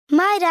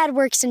My dad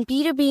works in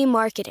B2B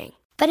marketing,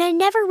 but I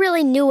never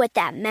really knew what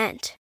that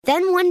meant.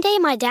 Then one day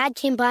my dad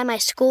came by my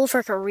school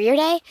for career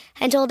day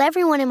and told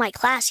everyone in my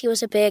class he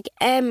was a big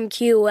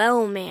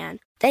MQL man.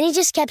 Then he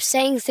just kept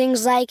saying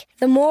things like,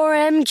 the more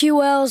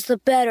MQLs, the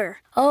better,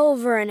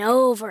 over and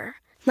over.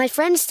 My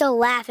friends still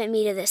laugh at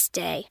me to this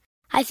day.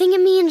 I think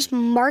it means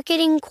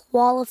marketing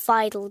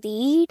qualified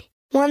lead.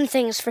 One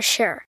thing's for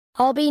sure.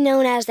 I'll be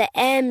known as the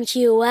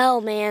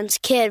MQL man's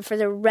kid for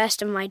the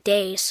rest of my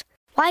days.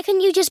 Why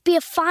couldn't you just be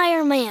a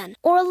fireman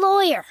or a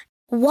lawyer?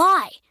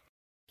 Why?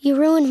 You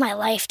ruined my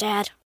life,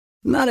 Dad.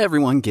 Not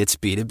everyone gets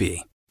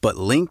B2B, but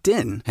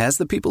LinkedIn has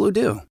the people who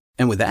do.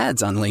 And with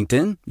ads on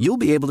LinkedIn, you'll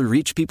be able to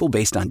reach people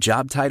based on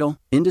job title,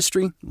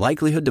 industry,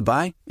 likelihood to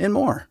buy, and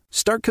more.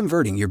 Start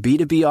converting your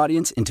B2B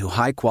audience into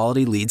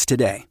high-quality leads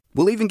today.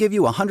 We'll even give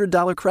you a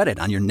 $100 credit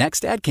on your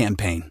next ad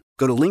campaign.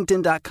 Go to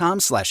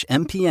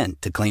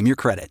linkedin.com/MPN to claim your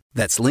credit.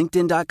 That's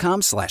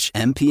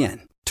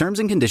linkedin.com/MPN. Terms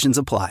and conditions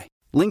apply.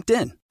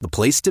 LinkedIn, the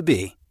place to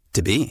be,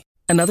 to be.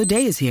 Another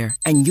day is here,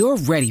 and you're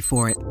ready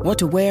for it. What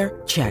to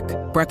wear? Check.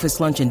 Breakfast,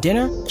 lunch, and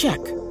dinner? Check.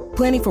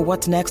 Planning for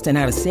what's next and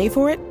how to save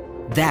for it?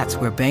 That's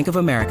where Bank of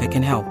America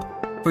can help.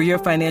 For your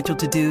financial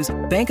to-dos,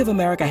 Bank of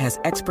America has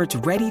experts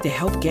ready to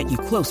help get you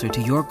closer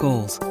to your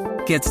goals.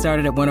 Get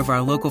started at one of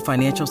our local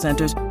financial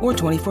centers or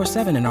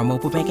 24/7 in our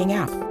mobile banking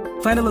app.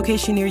 Find a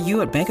location near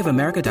you at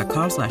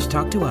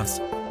bankofamerica.com/talktous.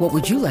 What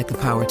would you like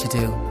the power to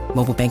do?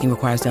 Mobile banking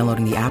requires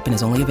downloading the app and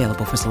is only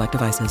available for select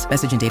devices.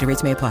 Message and data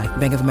rates may apply.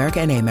 Bank of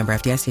America N.A., member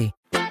FDIC.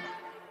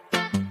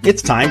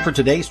 It's time for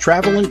today's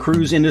travel and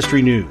cruise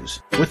industry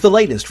news. With the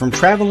latest from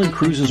travel and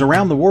cruises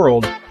around the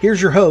world,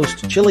 here's your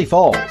host, Chillie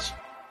Falls.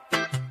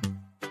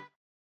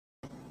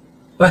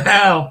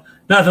 Wow,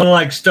 nothing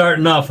like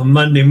starting off a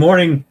Monday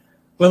morning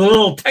with a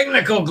little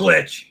technical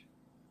glitch.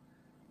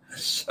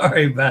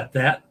 Sorry about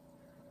that.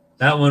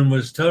 That one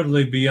was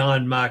totally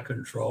beyond my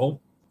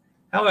control.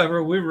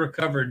 However, we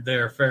recovered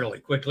there fairly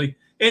quickly.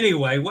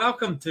 Anyway,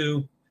 welcome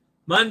to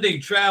Monday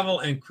Travel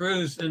and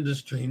Cruise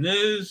Industry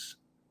News.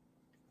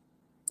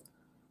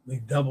 Let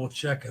me double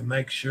check and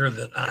make sure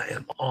that I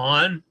am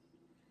on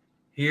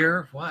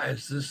here. Why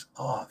is this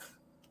off?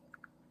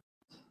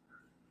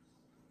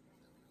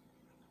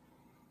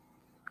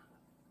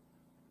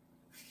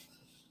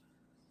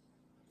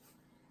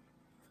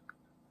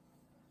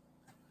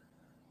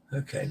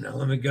 Okay, now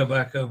let me go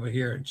back over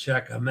here and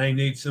check. I may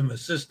need some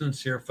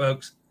assistance here,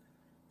 folks,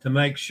 to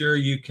make sure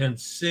you can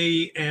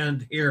see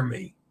and hear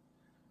me.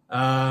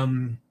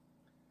 Good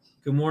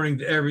morning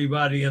to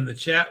everybody in the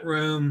chat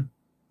room.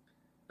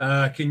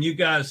 Can you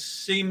guys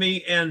see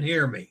me and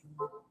hear me?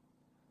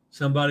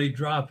 Somebody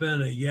drop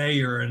in a yay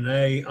or an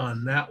A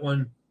on that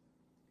one.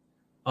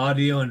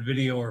 Audio and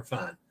video are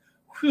fine.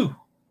 Whew.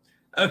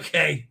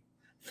 Okay.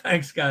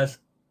 Thanks, guys.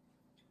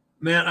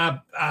 Man,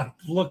 I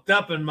looked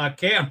up and my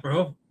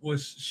camera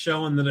was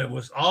showing that it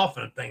was off,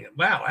 and I'm thinking,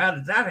 wow, how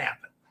did that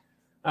happen?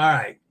 All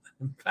right.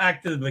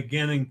 Back to the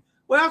beginning.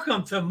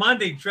 Welcome to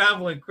Monday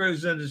Travel and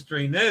Cruise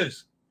Industry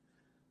News.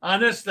 On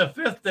this, the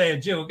 5th day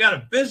of June, we've got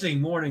a busy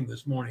morning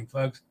this morning,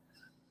 folks.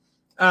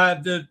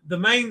 The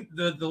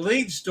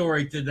lead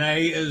story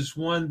today is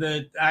one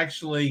that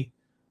actually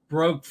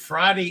broke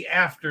Friday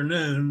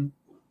afternoon,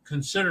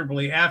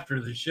 considerably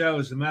after the show.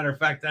 As a matter of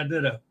fact, I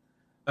did a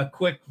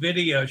quick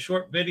video,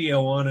 short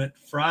video on it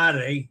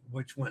Friday,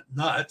 which went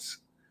nuts.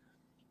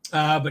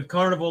 But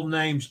Carnival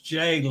names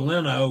Jay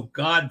Leno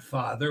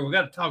Godfather. We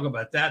got to talk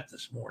about that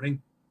this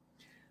morning.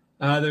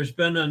 There's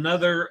been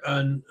another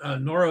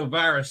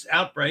norovirus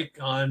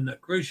outbreak on a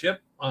cruise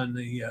ship on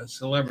the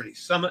Celebrity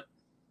Summit.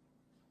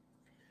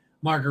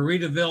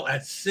 Margaritaville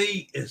at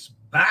Sea is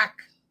back.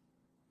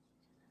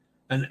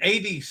 An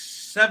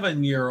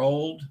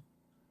 87-year-old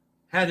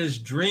had his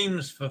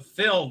dreams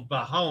fulfilled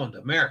by Holland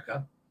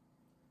America.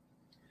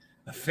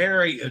 A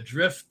ferry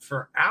adrift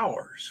for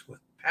hours with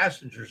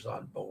passengers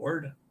on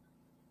board.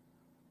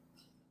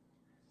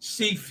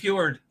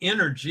 Seafjord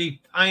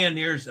Energy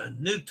pioneers a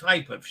new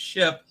type of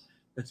ship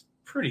that's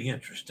pretty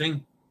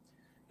interesting.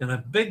 And a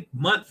big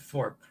month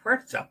for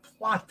Puerto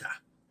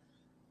Plata.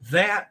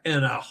 That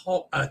and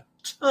a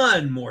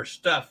ton more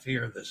stuff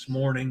here this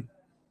morning.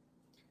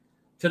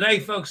 Today,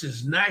 folks,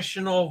 is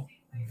National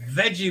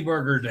Veggie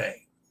Burger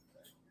Day.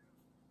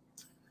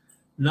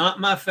 Not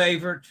my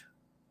favorite,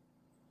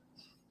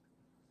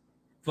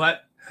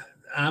 but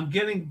I'm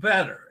getting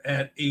better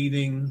at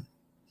eating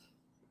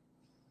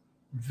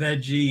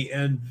veggie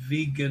and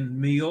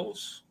vegan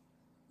meals.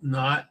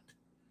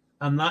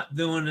 I'm not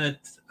doing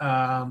it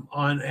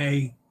on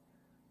a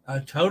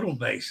total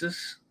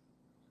basis,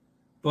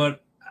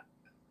 but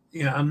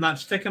I'm not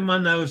sticking my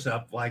nose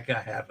up like I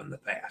have in the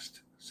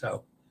past.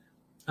 So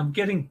I'm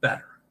getting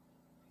better.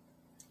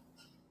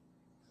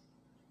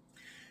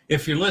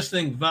 If you're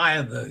listening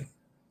via the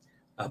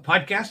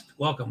podcast,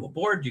 welcome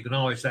aboard. You can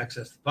always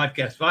access the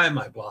podcast via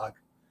my blog,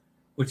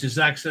 which is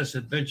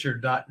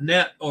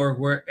accessadventure.net, or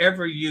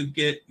wherever you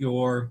get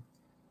your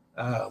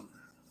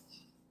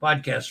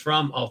podcasts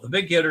from. All the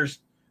big hitters,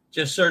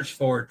 just search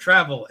for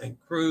Travel and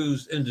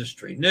Cruise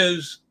Industry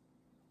News.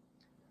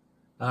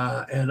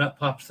 and up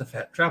pops the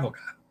fat travel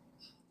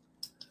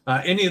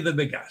guy. Any of the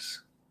big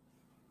guys.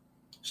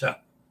 So,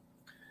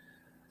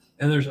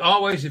 and there's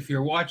always, if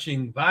you're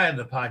watching via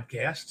the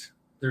podcast,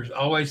 there's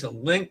always a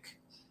link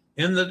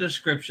in the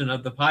description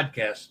of the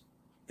podcast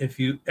if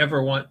you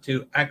ever want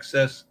to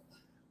access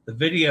the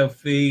video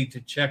feed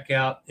to check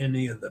out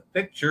any of the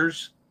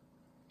pictures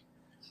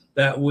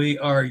that we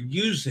are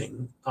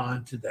using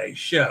on today's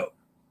show.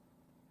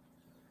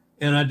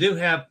 And I do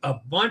have a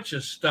bunch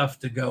of stuff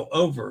to go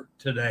over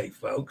today,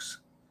 folks.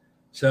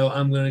 So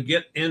I'm going to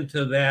get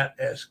into that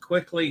as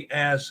quickly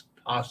as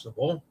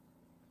possible.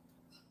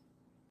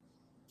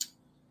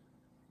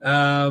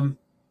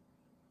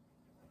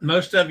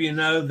 Most of you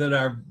know that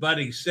our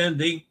buddy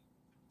Cindy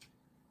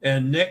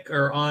and Nick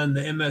are on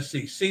the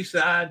MSC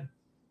Seaside.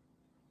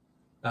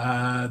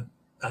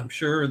 I'm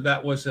sure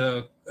that was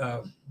a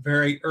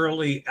very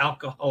early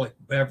alcoholic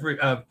beverage,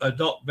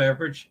 adult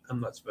beverage. I'm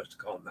not supposed to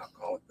call them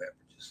alcoholic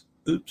beverages.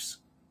 Oops.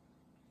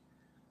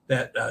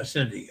 That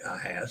Cindy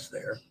has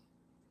there.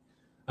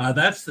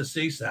 That's the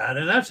Seaside,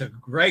 and that's a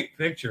great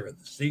picture of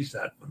the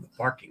Seaside from the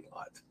parking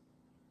lot.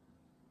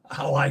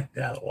 I like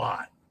that a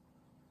lot.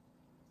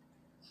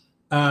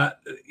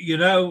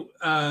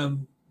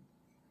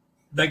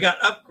 They got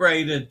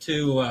upgraded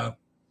to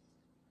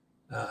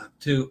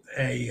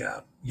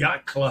a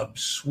yacht club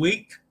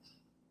suite.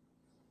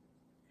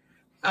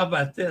 How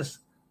about this?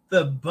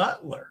 The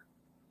butler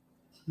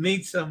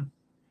meets them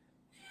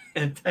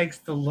and takes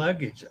the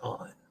luggage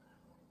on.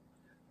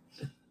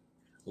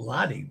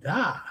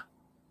 La-di-da.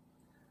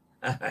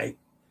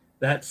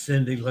 That's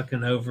Cindy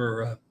looking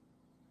over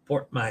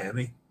Port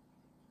Miami.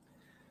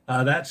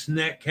 That's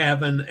Nick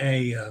having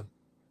a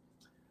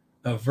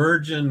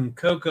Virgin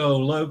Coco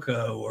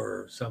Loco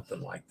or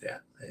something like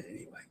that.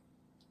 Anyway.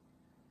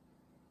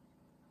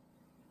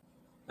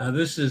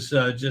 This is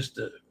just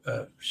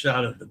a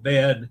shot of the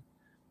bed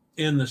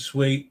in the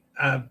suite.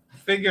 I'm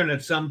figuring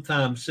that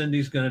sometime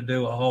Cindy's going to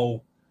do a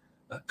whole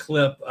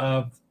clip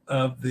of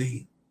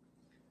the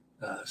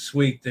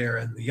suite there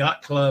in the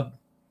yacht club.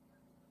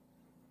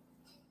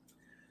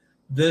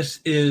 This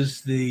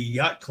is the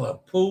yacht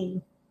club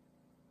pool.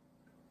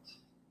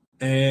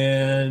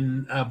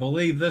 And I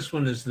believe this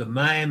one is the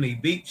Miami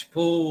Beach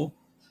pool.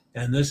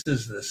 And this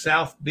is the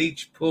South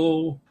Beach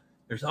pool.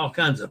 There's all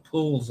kinds of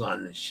pools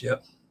on this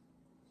ship.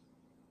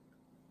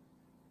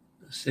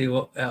 Let's see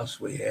what else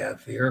we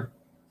have here.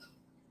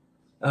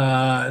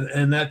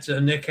 And that's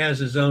Nick has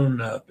his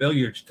own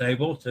billiards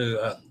table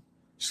to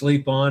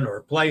sleep on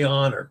or play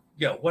on or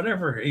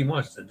whatever he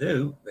wants to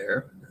do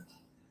there.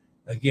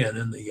 Again,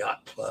 in the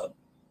yacht club.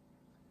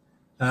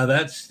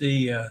 That's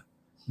the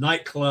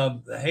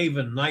nightclub, the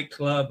Haven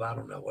nightclub. I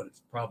don't know what it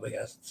probably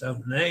has its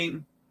own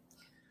name.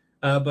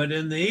 But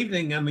in the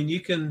evening, I mean,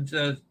 you can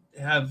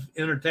have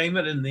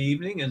entertainment in the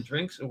evening and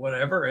drinks or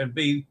whatever and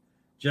be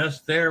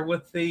just there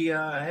with the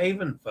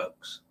Haven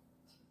folks,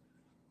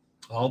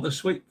 all the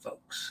sweet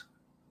folks.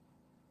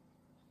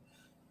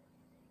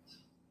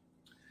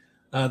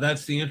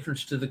 That's the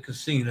entrance to the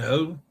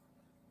casino.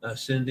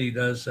 Cindy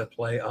does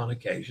play on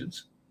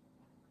occasions.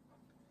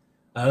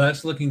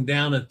 That's looking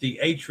down at the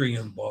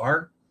Atrium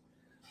Bar.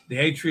 The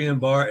Atrium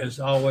Bar is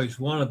always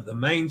one of the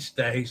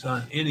mainstays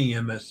on any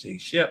MSC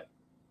ship.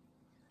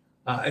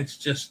 It's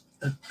just,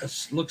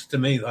 it looks to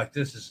me like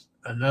this is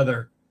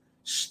another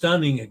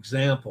stunning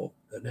example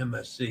that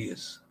MSC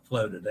has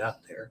floated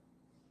out there.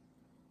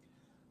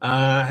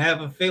 I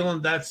have a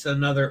feeling that's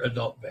another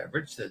adult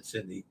beverage that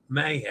Cindy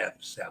may have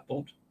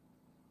sampled.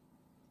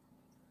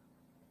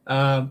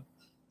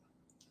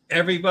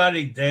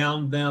 Everybody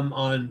downed them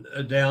on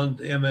down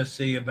to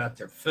MSC about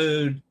their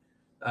food.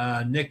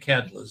 Nick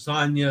had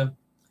lasagna.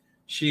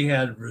 She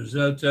had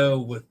risotto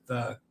with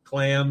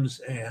clams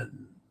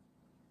and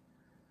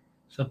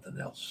something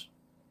else.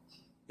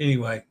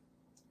 Anyway,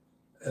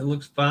 it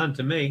looks fine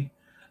to me.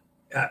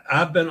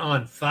 I've been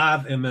on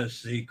 5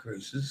 MSC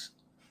cruises,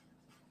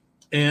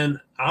 and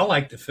I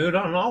like the food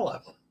on all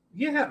of them.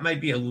 Yeah, it may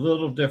be a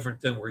little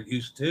different than we're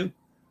used to,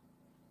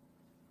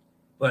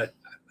 but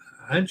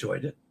I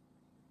enjoyed it.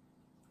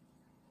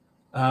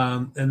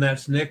 And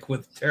that's Nick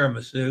with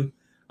tiramisu.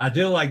 I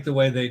do like the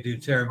way they do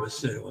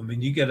tiramisu. I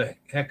mean, you get a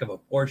heck of a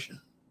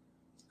portion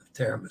of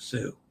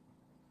tiramisu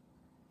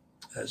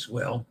as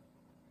well.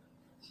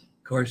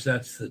 Of course,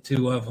 that's the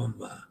two of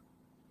them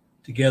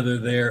together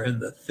there in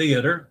the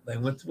theater. They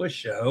went to a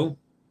show.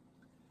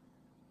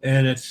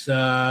 And it's,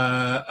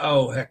 I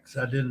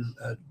didn't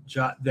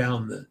jot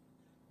down the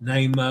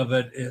name of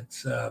it.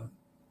 It's, I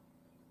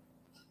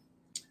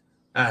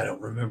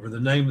don't remember the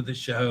name of the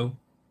show.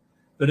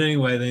 But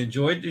anyway, they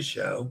enjoyed the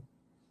show.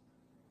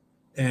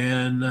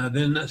 And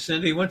then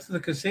Cindy went to the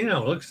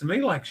casino. It looks to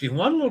me like she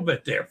won a little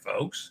bit there,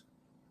 folks.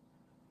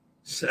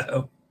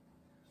 So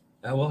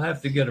I will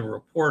have to get a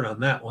report on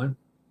that one.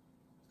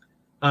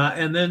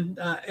 And then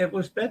it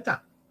was bedtime.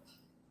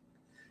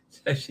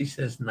 So she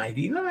says,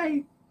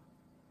 nighty-night.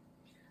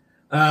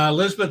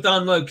 Elizabeth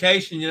on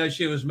location,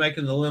 she was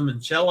making the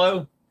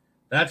limoncello.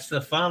 That's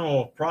the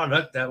final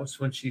product. That was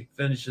when she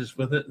finishes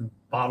with it and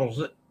bottles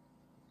it.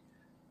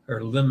 or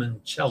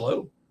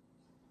limoncello.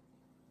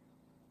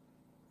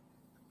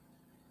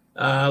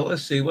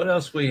 Let's see what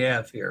else we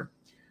have here.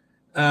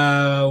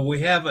 We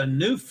have a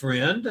new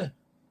friend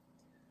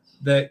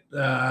that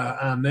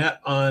I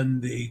met on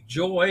the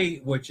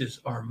Joy, which is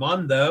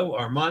Armando.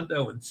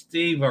 Armando and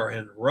Steve are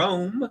in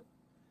Rome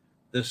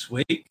this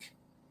week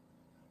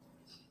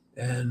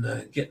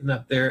and getting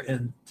up there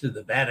into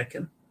the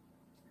Vatican.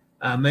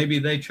 Maybe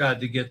they tried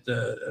to get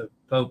the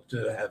Pope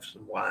to have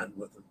some wine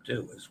with them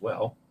too as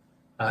well.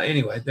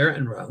 Anyway, they're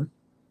in Rome.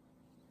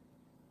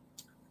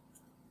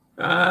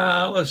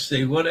 Let's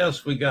see what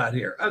else we got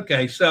here.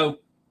 Okay, so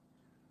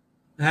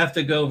I have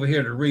to go over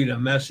here to read a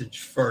message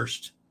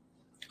first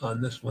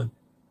on this one.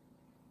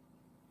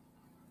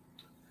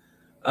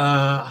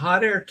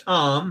 Hot Air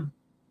Tom,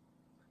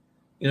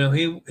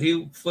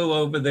 he flew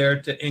over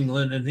there to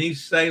England, and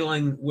he's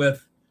sailing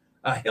with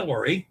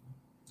Hillary,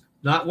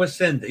 not with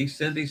Cindy.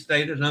 Cindy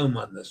stayed at home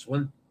on this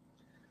one.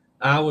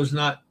 I was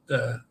not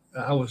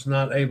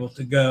able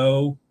to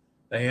go.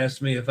 They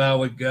asked me if I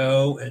would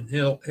go, and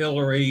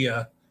Hillary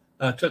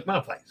took my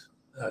place.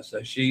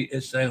 So she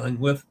is sailing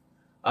with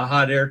a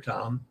Hot Air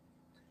Tom.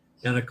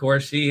 And of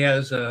course, he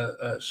has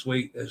a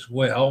suite as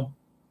well.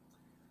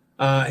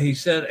 He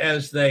said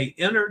as they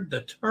entered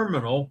the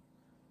terminal,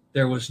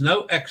 there was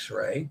no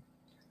x-ray.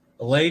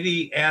 The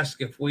lady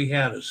asked if we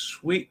had a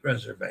suite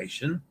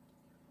reservation.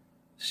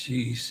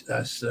 They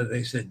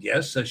said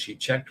yes. So she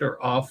checked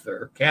her off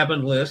their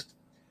cabin list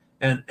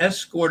and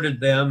escorted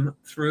them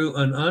through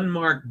an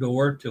unmarked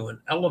door to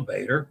an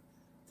elevator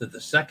to the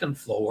second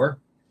floor,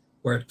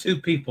 where 2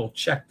 people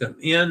checked them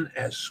in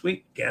as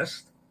suite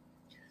guests.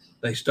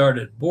 They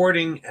started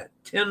boarding at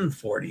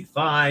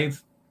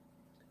 10:45,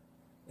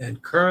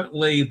 and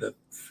currently the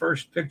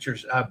first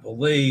pictures, I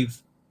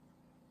believe,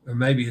 or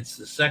maybe it's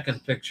the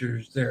second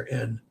pictures, they're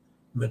in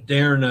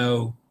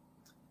Maderno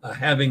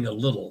having a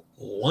little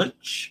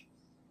lunch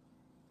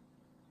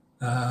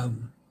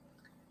and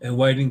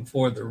waiting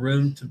for the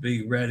room to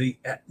be ready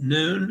at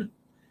noon.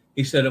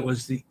 He said it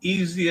was the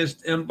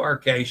easiest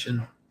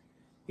embarkation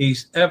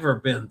he's ever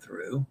been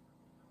through.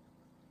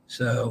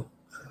 So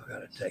I've got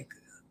to take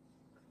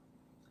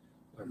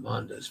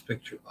Armando's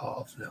picture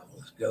off. Now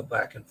let's go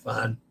back and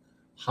find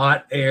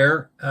Hot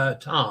Air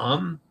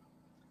Tom.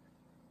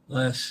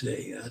 Let's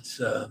see. That's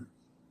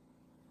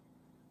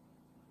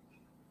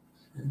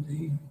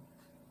Cindy.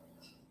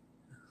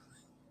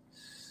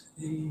 Let's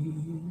see.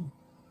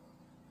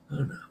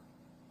 Oh no.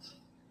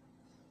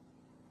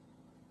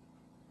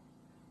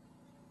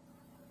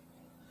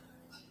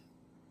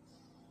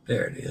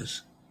 There it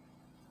is.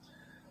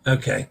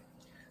 Okay.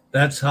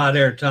 That's Hot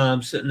Air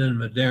Tom sitting in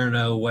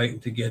Maderno waiting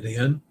to get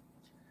in.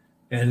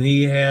 And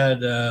he had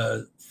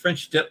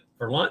French dip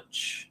for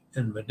lunch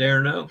in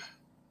Maderno.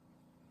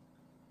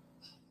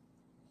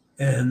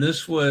 And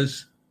this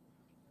was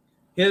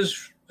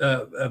his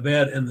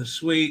bed in the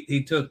suite.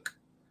 He took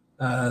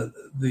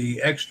the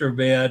extra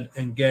bed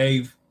and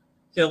gave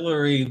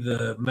Hillary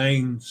the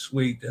main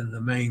suite and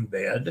the main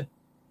bed.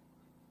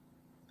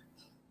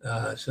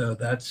 So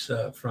that's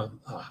from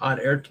Hot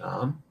Air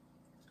Tom.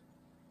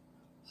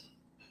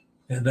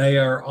 And they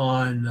are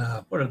on,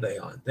 what are they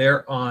on?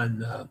 They're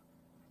on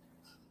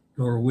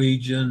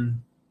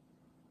Norwegian,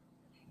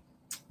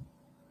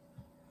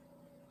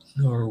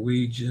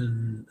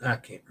 I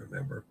can't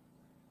remember.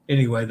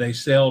 Anyway, they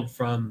sailed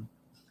from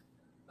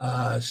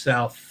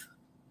Southampton.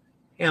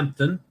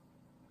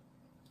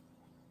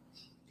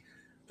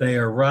 They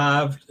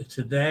arrived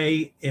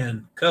today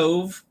in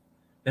Cove.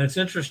 And it's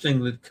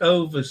interesting that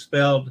Cove is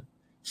spelled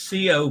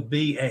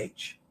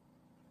C-O-B-H.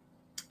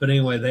 But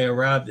anyway, they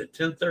arrived at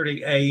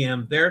 10:30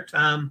 a.m. their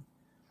time.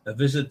 A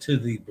visit to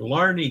the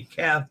Blarney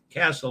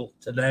Castle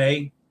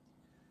today.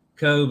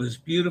 Cove is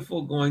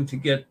beautiful. Going to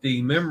get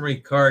the memory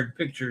card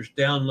pictures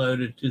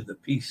downloaded to the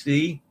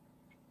PC.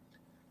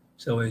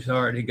 So he's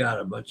already got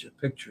a bunch of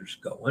pictures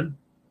going.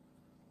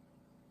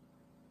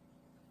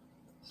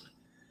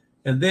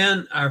 And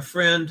then our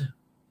friend,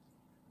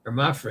 or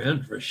my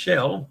friend,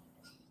 Rochelle,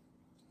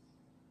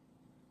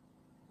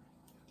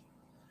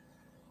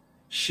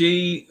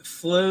 she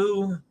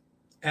flew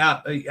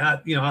out.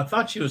 I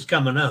thought she was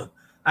coming home.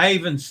 I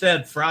even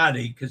said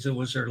Friday, because it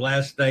was her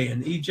last day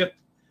in Egypt.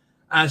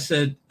 I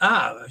said,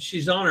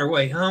 she's on her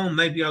way home.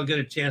 Maybe I'll get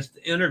a chance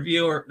to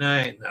interview her.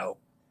 No.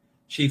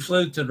 She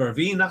flew to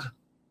Ravenna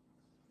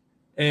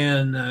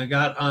and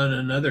got on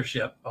another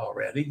ship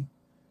already.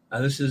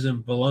 This is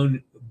in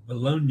Bologna.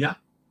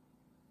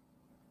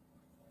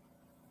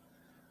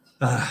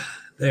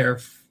 There,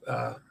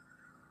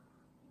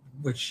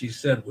 which she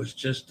said was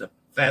just a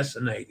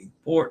fascinating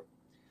port.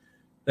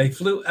 They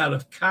flew out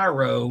of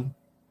Cairo.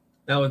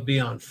 That would be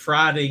on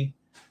Friday.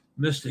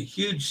 Missed a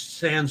huge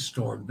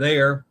sandstorm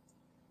there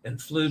and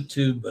flew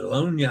to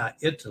Bologna,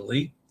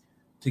 Italy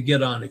to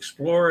get on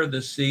Explorer of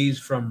the Seas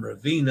from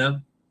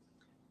Ravenna.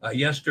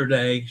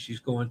 Yesterday, she's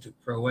going to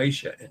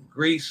Croatia and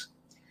Greece.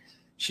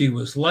 She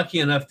was lucky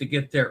enough to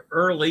get there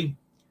early.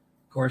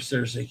 Of course,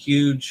 there's a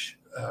huge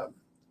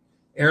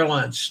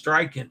airline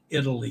strike in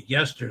Italy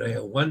yesterday,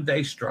 a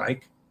one-day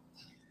strike.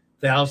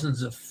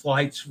 Thousands of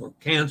flights were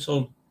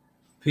canceled.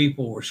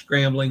 People were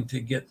scrambling to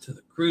get to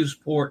the cruise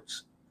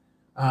ports.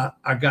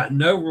 I got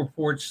no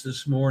reports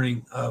this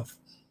morning of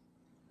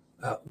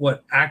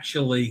what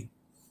actually,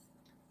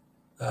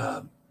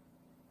 how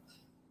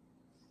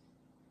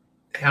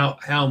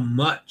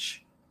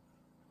much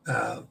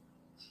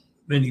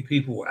many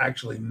people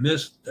actually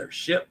missed their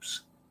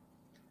ships.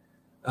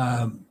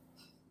 But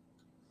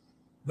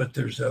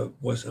there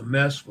was a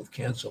mess with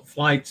canceled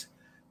flights.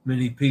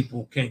 Many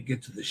people can't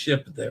get to the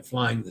ship, but they're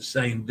flying the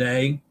same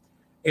day.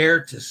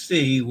 Air to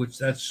Sea, which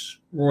that's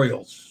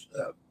Royal's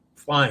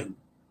flying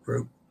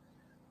group,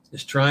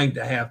 is trying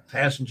to have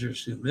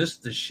passengers who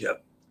missed the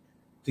ship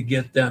to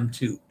get them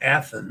to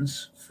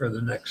Athens for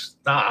the next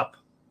stop,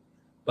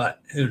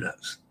 but who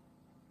knows?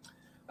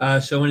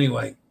 So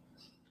anyway,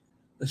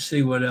 let's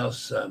see what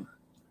else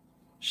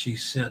she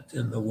sent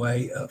in the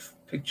way of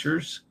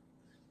pictures.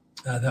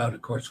 That,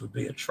 of course, would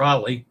be a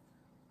trolley.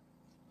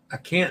 I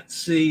can't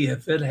see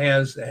if it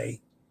has a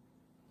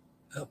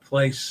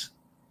place.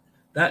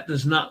 That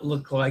does not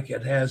look like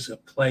it has a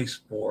place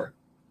for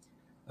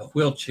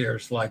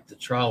wheelchairs like the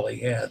trolley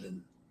had,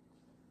 and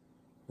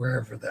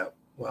wherever that.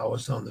 Well, I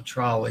was on the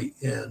trolley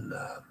in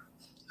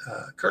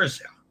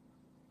Curacao,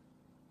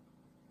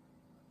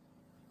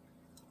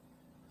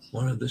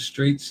 one of the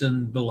streets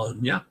in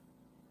Bologna.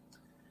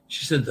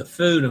 She said the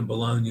food in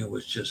Bologna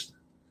was just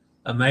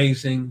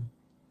amazing.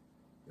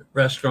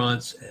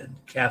 Restaurants and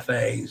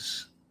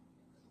cafes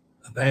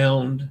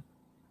abound.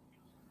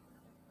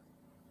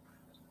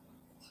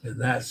 And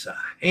that's a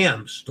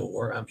ham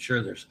store. I'm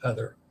sure there's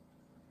other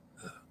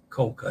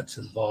cold cuts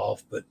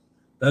involved, but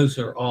those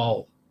are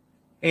all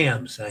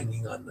hams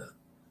hanging on the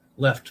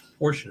left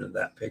portion of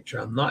that picture.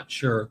 I'm not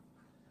sure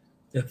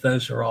if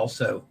those are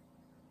also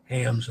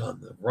hams on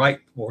the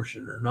right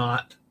portion or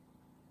not.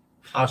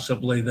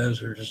 Possibly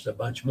those are just a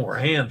bunch more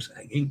hams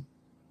hanging.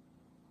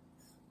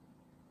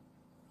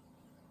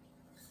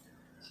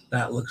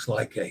 That looks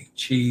like a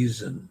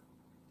cheese and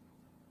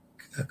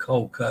a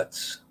cold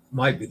cuts.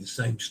 Might be the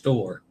same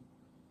store.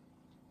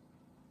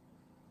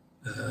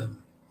 And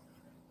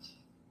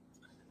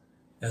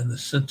the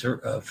center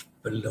of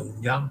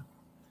Bologna.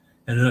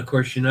 And then, of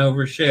course,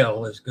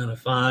 Rochelle is going to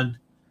find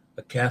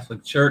a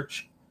Catholic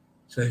church.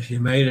 So she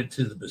made it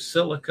to the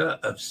Basilica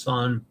of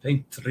San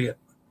Petronio.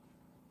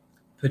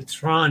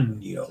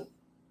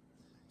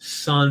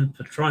 San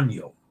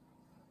Petronio.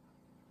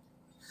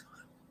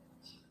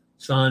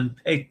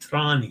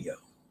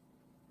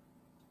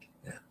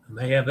 Yeah, I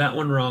may have that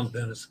one wrong,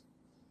 Dennis.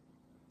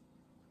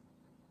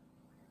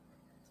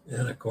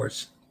 And, of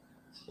course,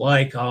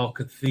 like all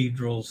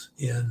cathedrals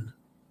in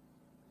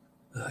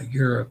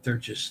Europe, they're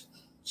just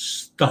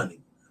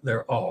stunning.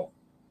 They're all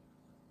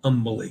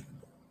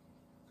unbelievable.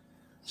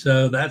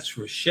 So that's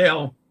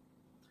Rochelle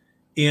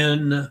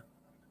in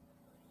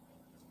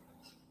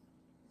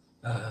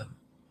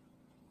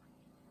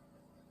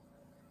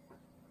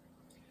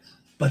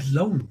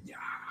Bologna.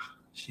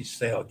 She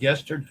sailed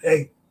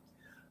yesterday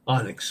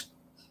on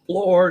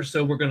Explorer.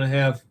 So we're going to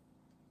have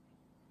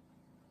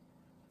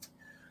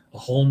a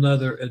whole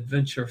nother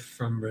adventure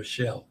from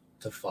Rochelle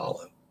to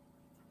follow.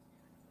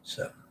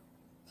 So,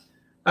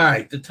 all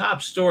right, the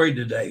top story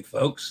today,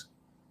 folks,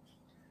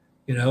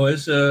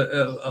 is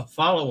a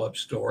follow-up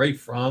story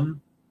from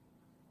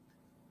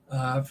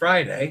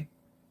Friday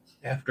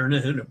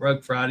afternoon. It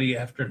broke Friday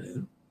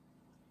afternoon.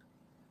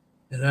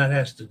 And that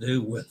has to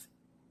do with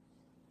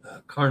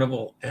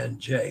Carnival and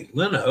Jay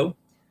Leno.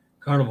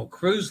 Carnival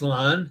Cruise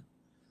Line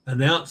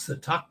announced the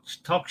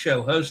talk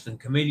show host and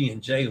comedian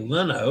Jay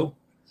Leno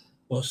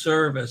will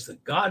serve as the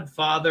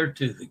godfather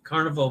to the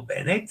Carnival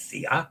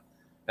Venezia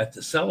at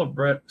the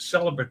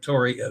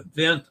celebratory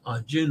event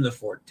on June the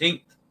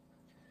 14th.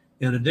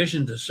 In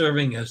addition to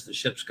serving as the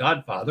ship's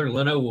godfather,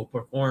 Leno will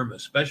perform a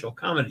special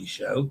comedy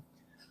show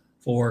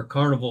for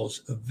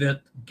Carnival's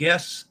event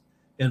guests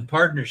in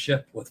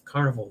partnership with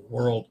Carnival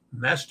World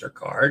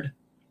MasterCard.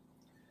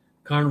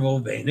 Carnival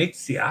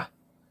Venezia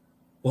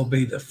will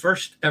be the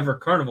first ever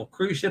Carnival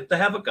cruise ship to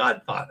have a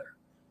godfather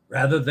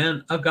rather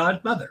than a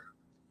godmother.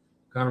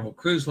 Carnival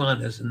Cruise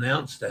Line has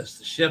announced as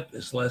the ship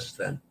is less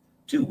than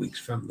 2 weeks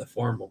from the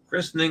formal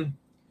christening.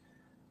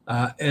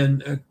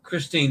 And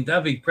Christine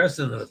Dovey,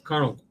 president of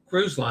Carnival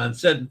Cruise Line,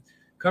 said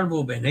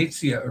Carnival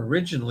Venezia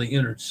originally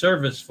entered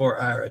service for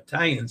our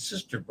Italian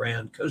sister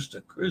brand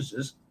Costa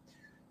Cruises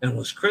and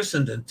was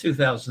christened in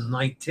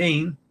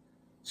 2019,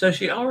 so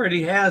she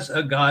already has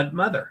a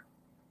godmother.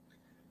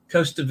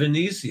 Costa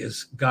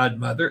Venezia's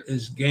godmother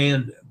is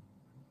Gan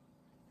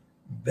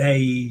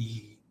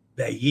Bayi,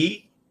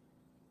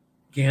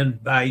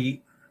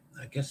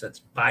 I guess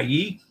that's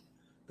Bayi,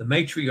 the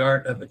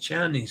matriarch of a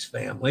Chinese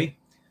family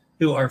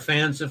who are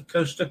fans of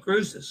Costa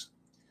Cruises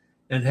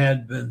and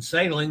had been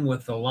sailing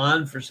with the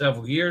line for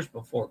several years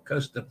before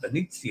Costa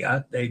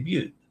Venezia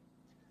debuted.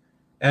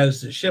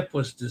 As the ship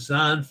was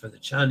designed for the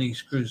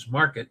Chinese cruise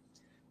market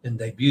and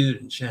debuted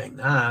in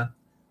Shanghai,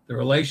 the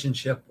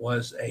relationship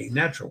was a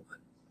natural one.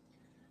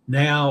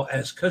 Now,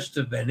 as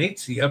Costa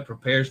Venezia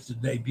prepares to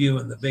debut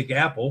in the Big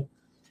Apple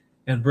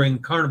and bring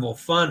carnival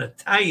fun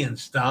Italian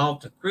style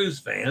to cruise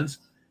fans,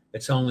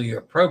 it's only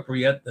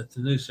appropriate that the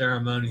new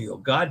ceremonial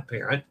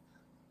godparent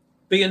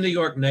be a New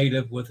York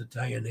native with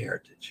Italian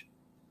heritage.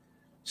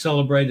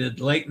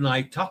 Celebrated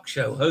late-night talk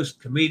show host,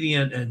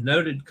 comedian, and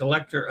noted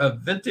collector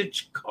of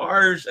vintage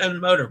cars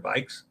and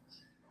motorbikes,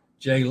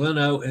 Jay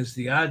Leno is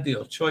the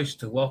ideal choice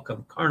to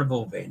welcome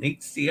Carnival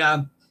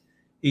Venezia.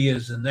 He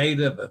is a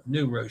native of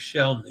New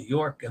Rochelle, New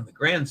York, and the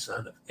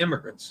grandson of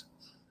immigrants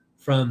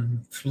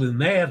from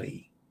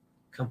Flumeri,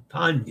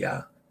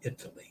 Campania,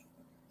 Italy.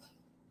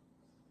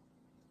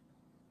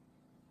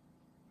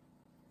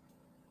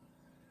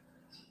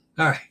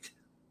 All right.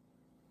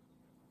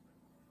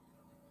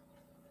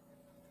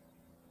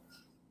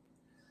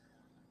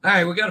 All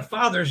right, we got a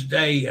Father's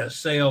Day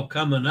sale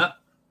coming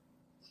up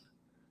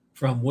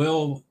from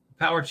Will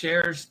Power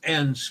Chairs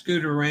and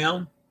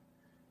Scootaround.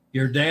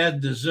 Your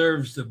dad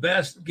deserves the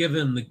best. Give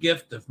him the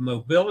gift of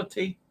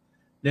mobility.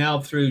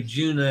 Now through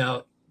June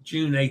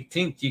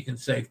 18th, you can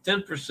save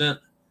 10%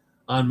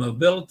 on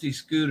mobility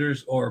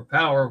scooters or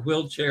power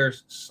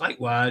wheelchairs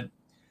site-wide.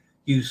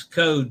 Use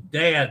code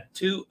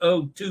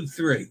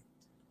DAD2023.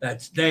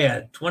 That's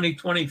DAD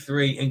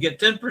 2023 and get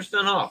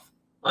 10% off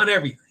on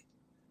everything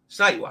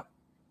site-wide.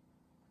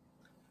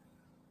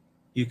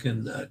 You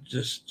can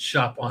just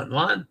shop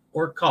online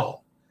or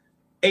call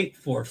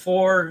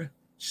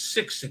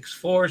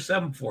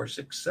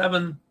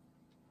 844-664-7467.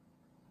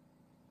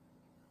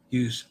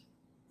 Use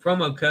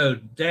promo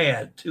code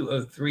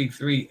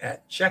DAD2033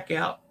 at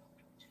checkout.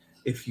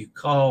 If you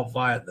call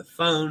via the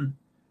phone,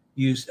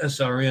 use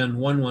SRN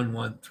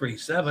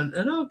 11137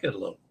 and I'll get a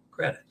little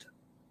credit.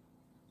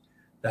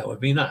 That would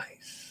be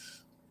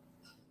nice.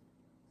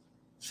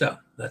 So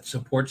that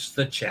supports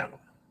the channel.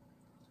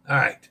 All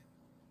right.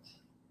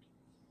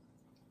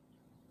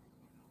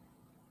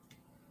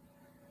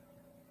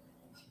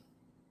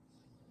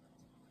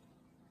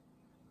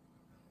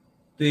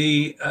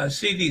 The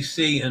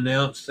CDC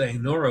announced a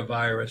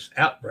norovirus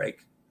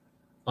outbreak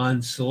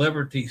on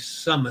Celebrity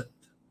Summit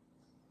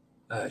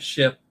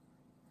ship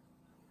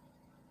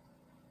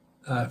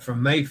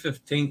from May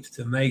 15th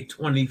to May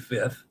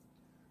 25th,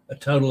 a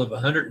total of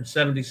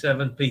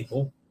 177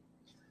 people.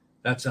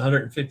 That's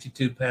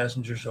 152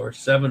 passengers, or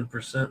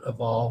 7%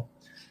 of all,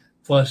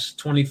 plus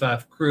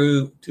 25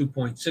 crew,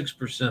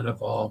 2.6%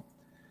 of all,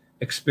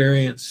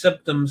 experienced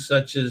symptoms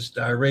such as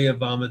diarrhea,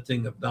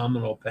 vomiting,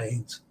 abdominal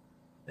pains,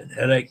 and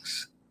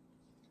headaches.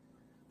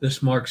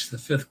 This marks the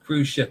fifth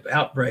cruise ship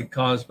outbreak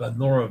caused by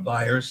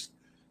norovirus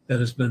that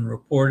has been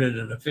reported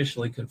and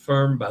officially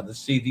confirmed by the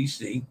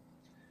CDC.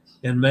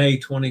 In May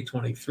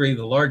 2023,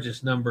 the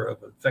largest number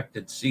of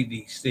infected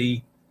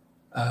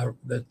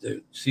that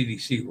the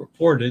CDC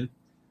reported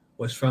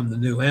was from the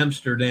New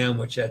Amsterdam,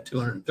 which had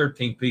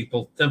 213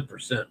 people,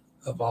 10%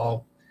 of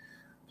all,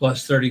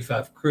 plus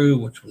 35 crew,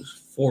 which was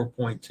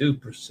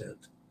 4.2%.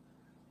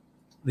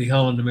 The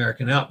Holland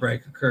American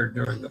outbreak occurred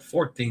during a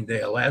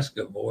 14-day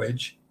Alaska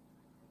voyage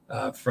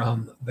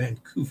from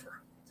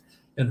Vancouver.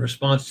 In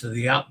response to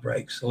the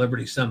outbreak,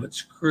 Celebrity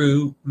Summit's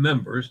crew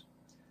members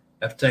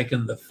have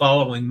taken the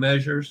following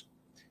measures: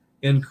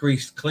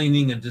 increased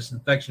cleaning and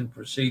disinfection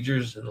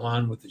procedures in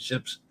line with the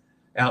ship's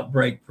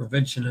outbreak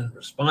prevention and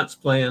response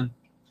plan,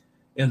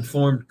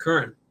 informed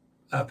current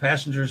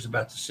passengers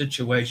about the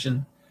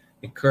situation,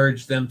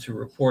 encouraged them to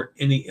report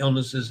any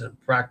illnesses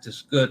and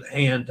practice good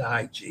hand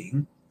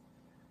hygiene,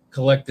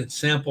 collected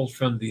samples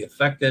from the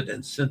affected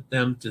and sent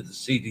them to the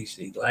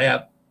CDC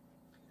lab,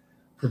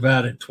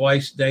 provided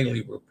twice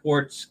daily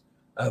reports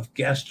of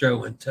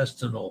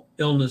gastrointestinal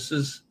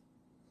illnesses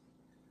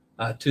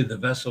to the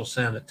vessel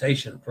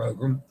sanitation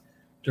program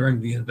during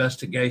the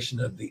investigation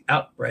of the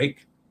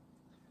outbreak,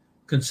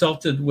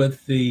 consulted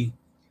with the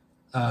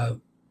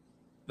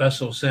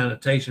vessel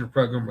sanitation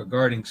program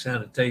regarding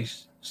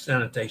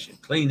sanitation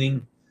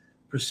cleaning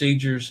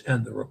procedures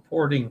and the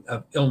reporting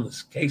of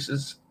illness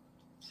cases,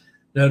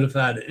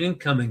 notified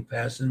incoming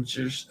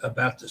passengers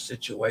about the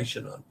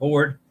situation on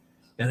board,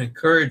 and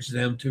encouraged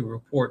them to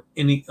report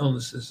any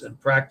illnesses and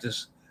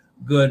practice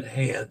good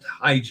hand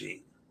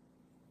hygiene.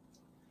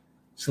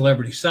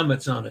 Celebrity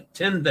Summit's on a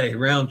 10-day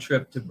round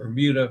trip to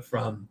Bermuda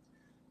from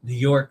New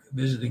York,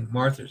 visiting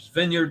Martha's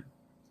Vineyard,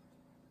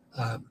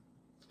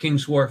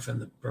 Kings Wharf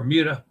in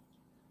Bermuda,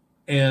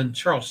 and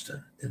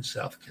Charleston in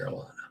South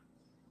Carolina.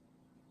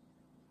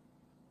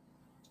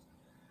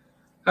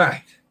 All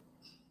right.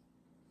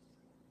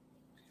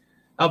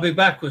 I'll be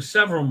back with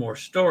several more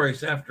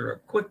stories after a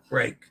quick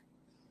break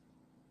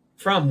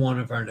from one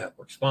of our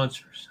network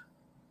sponsors.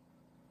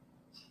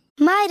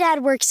 My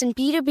dad works in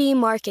B2B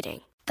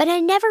marketing, but I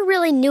never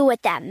really knew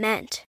what that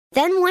meant.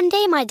 Then one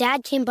day my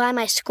dad came by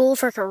my school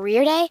for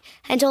career day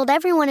and told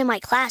everyone in my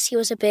class he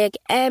was a big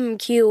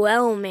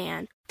MQL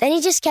man. Then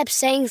he just kept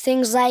saying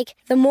things like,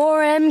 "The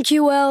more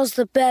MQLs,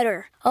 the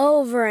better,"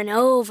 over and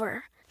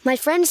over. My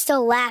friends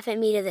still laugh at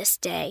me to this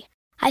day.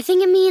 I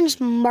think it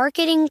means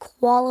marketing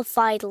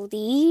qualified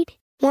lead.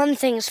 One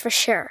thing's for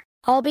sure,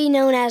 I'll be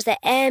known as the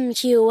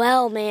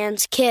MQL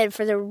man's kid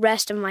for the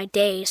rest of my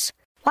days.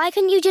 Why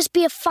couldn't you just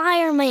be a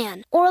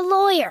fireman or a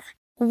lawyer?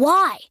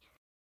 Why?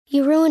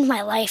 You ruined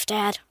my life,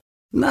 Dad.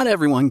 Not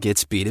everyone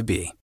gets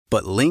B2B,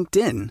 but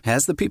LinkedIn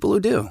has the people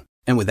who do.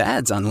 And with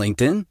ads on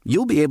LinkedIn,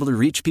 you'll be able to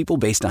reach people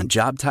based on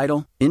job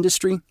title,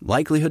 industry,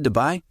 likelihood to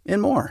buy,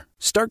 and more.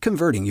 Start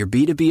converting your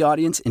B2B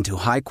audience into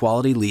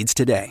high-quality leads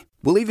today.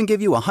 We'll even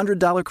give you a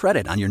 $100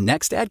 credit on your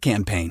next ad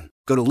campaign.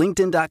 Go to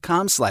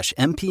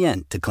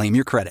linkedin.com/MPN to claim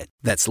your credit.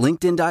 That's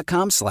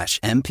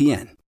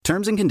linkedin.com/MPN.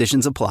 Terms and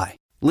conditions apply.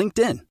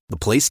 LinkedIn, the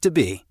place to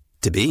be,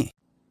 to be.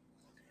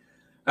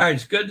 All right,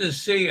 it's good to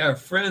see our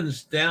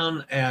friends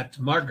down at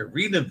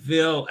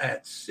Margaritaville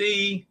at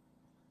Sea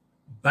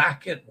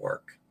back at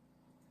work.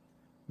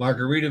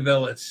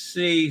 Margaritaville at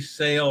Sea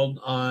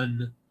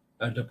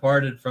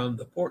departed from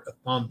the port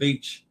of Palm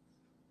Beach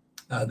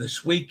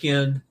this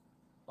weekend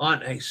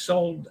on a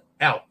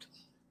sold-out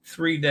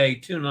 3-day,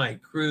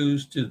 2-night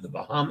cruise to the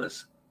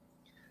Bahamas.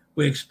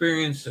 We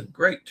experienced a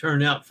great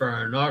turnout for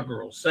our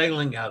inaugural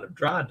sailing out of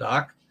dry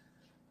dock,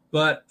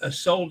 but a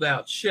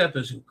sold-out ship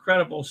is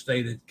incredible,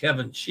 stated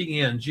Kevin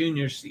Sheehan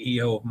Jr.,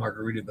 CEO of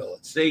Margaritaville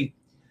at Sea.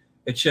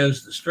 It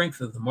shows the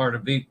strength of the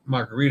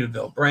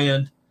Margaritaville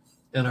brand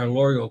and our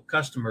loyal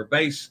customer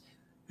base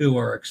who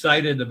are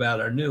excited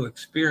about our new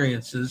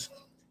experiences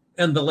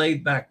and the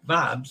laid-back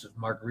vibes of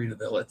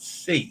Margaritaville at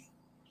Sea.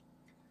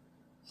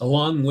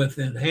 Along with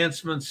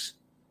enhancements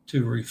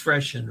to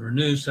refresh and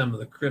renew some of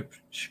the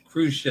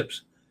cruise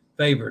ship's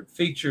favorite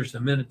features,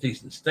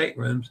 amenities, and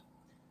staterooms,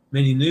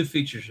 many new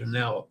features are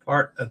now a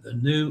part of the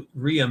new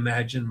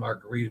reimagined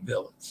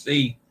Margaritaville at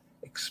Sea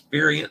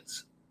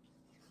experience.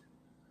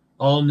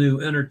 All new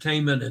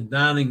entertainment and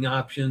dining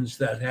options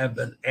that have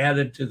been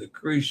added to the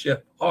cruise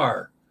ship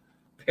are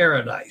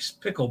Paradise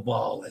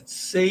Pickleball at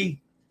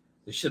Sea.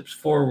 The ship's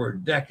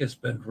forward deck has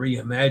been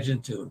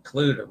reimagined to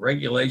include a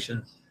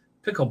regulation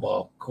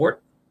pickleball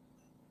court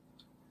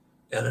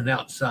and an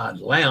outside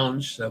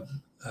lounge so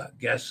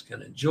guests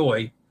can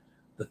enjoy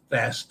the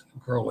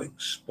fast-growing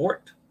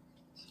sport.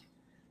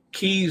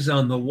 Keys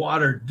on the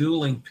Water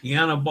dueling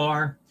piano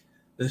bar.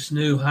 This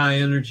new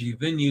high-energy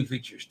venue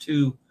features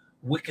 2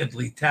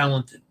 wickedly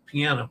talented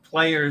piano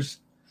players,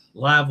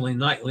 lively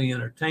nightly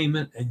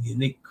entertainment, and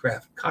unique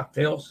craft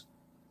cocktails.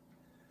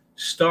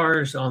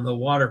 Stars on the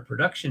Water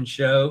production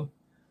show.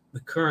 The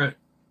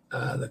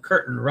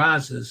curtain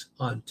rises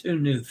on 2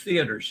 new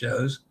theater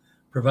shows,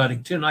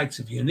 providing 2 nights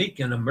of unique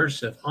and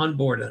immersive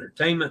onboard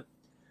entertainment.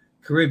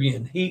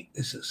 Caribbean Heat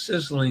is a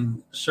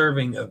sizzling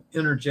serving of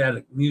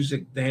energetic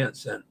music,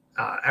 dance, and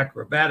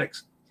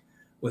acrobatics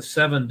with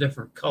 7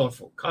 different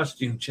colorful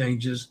costume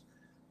changes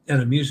and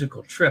a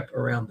musical trip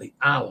around the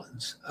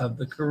islands of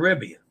the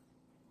Caribbean.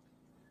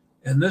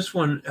 And this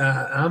one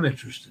I'm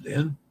interested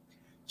in,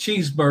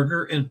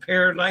 Cheeseburger in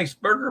Paradise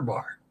Burger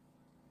Bar.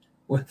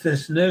 With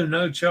this new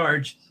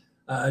no-charge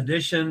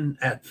addition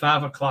at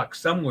 5 o'clock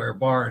somewhere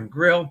bar and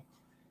grill,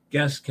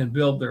 guests can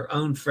build their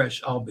own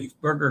fresh all-beef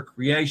burger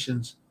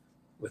creations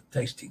with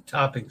tasty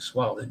toppings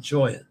while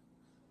enjoying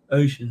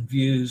ocean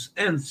views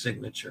and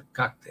signature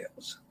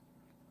cocktails.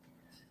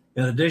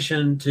 In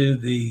addition to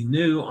the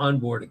new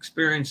onboard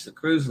experience, the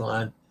cruise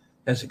line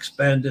has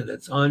expanded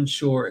its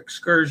onshore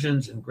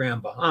excursions in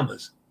Grand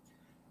Bahamas,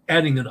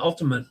 adding an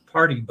ultimate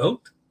party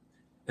boat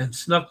and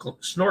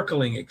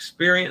snorkeling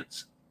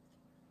experience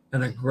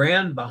and a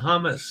Grand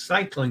Bahamas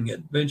cycling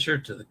adventure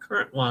to the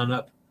current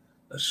lineup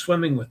of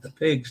Swimming with the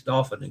Pigs,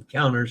 dolphin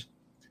encounters,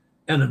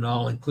 and an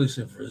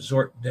all-inclusive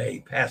resort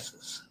day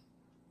passes.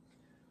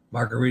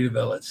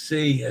 Margaritaville at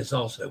Sea has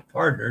also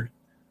partnered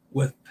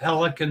with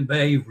Pelican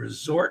Bay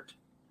Resort,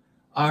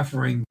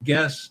 offering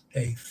guests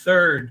a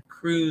 3rd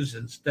cruise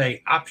and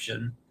stay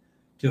option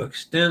to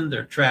extend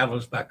their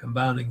travels by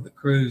combining the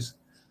cruise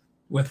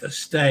with a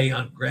stay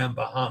on Grand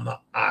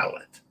Bahama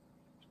Island.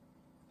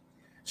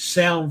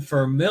 Sound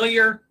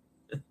familiar?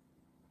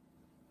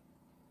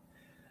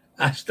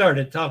 I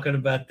started talking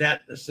about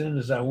that as soon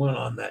as I went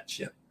on that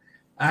ship.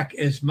 I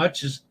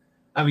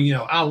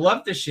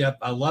love the ship.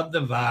 I love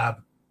the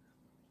vibe.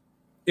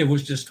 It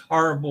was just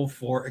horrible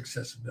for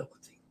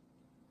accessibility.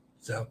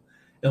 So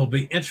it'll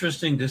be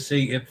interesting to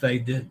see if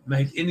they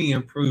made any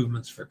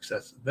improvements for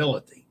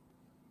accessibility.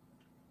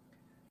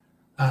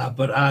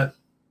 But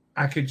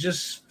I could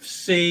just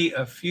see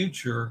a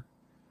future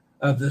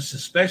of this,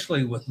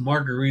 especially with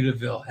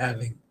Margaritaville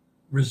having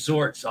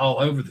resorts all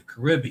over the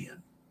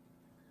Caribbean,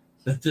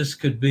 that this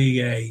could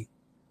be a,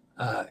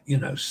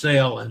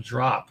 sail and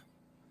drop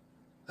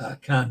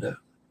kind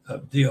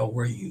of deal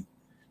where you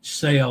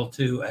sail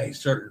to a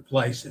certain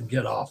place and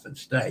get off and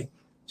stay,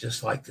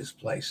 just like this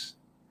place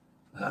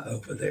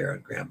over there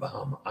at Grand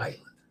Bahama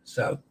Island.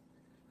 So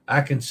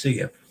I can see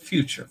a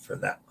future for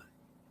that one.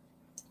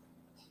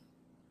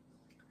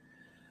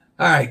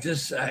 All right,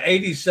 this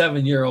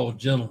 87-year-old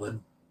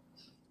gentleman,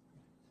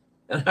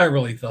 and I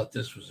really thought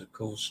this was a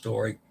cool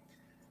story.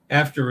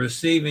 After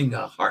receiving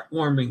a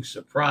heartwarming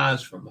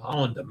surprise from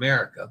Holland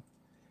America,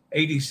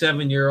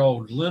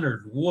 87-year-old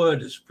Leonard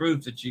Wood has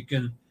proved that you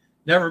can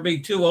never be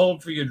too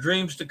old for your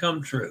dreams to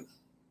come true.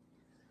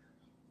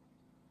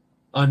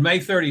 On May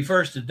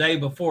 31st, the day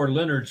before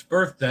Leonard's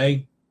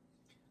birthday,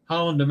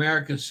 Holland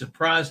America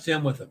surprised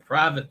him with a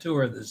private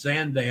tour of the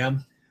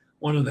Zaandam,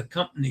 one of the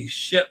company's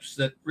ships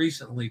that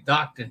recently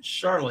docked in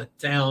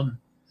Charlottetown,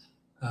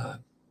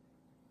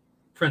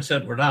 Prince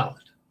Edward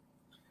Island.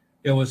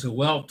 It was a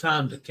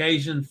well-timed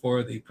occasion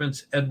for the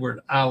Prince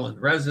Edward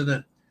Island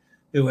resident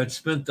who had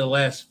spent the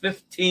last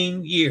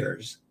 15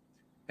 years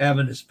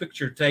having his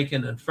picture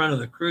taken in front of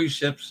the cruise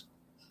ships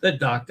that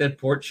docked at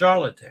Port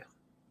Charlottetown.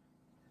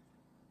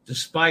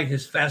 Despite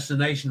his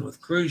fascination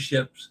with cruise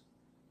ships,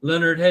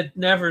 Leonard had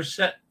never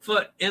set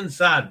foot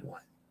inside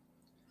one.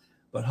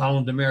 But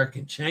Holland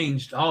American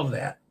changed all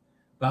that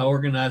by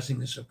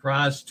organizing a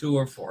surprise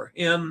tour for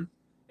him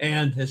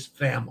and his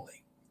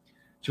family.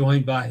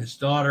 Joined by his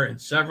daughter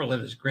and several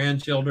of his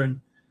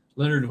grandchildren,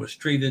 Leonard was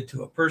treated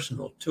to a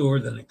personal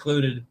tour that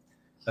included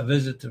a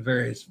visit to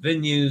various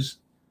venues,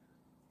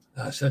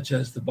 such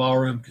as the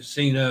Ballroom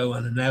Casino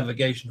and a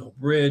navigational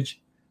bridge,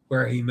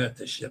 where he met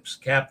the ship's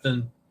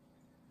captain.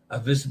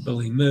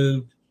 Visibly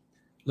moved,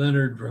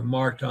 Leonard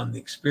remarked on the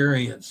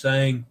experience,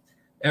 saying,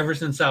 "Ever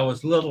since I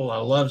was little, I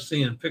loved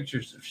seeing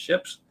pictures of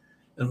ships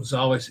and was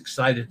always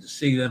excited to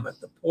see them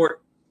at the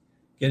port.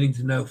 Getting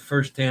to know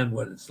firsthand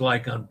what it's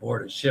like on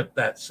board a ship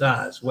that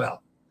size,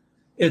 well,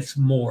 it's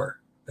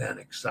more than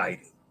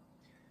exciting."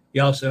 He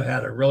also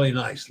had a really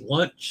nice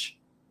lunch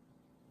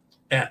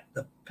at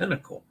the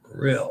Pinnacle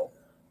Grill.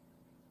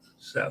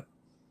 So,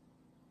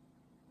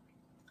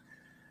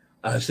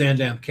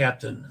 Zaandam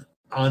Captain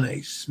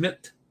Anne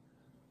Smith,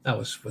 I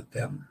was with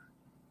them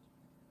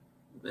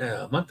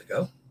a month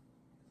ago.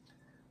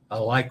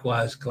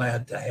 Likewise,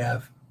 glad to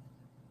have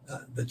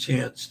the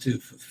chance to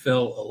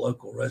fulfill a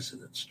local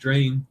resident's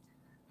dream.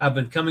 I've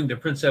been coming to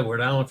Prince Edward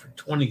Island for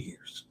 20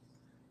 years,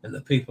 and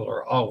the people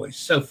are always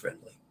so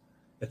friendly.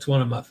 It's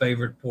one of my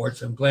favorite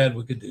ports. I'm glad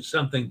we could do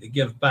something to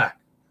give back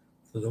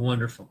to the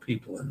wonderful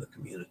people in the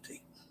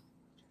community.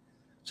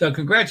 So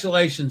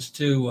congratulations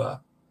to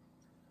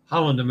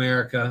Holland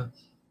America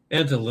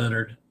and to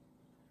Leonard.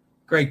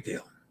 Great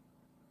deal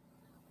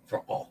for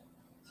all.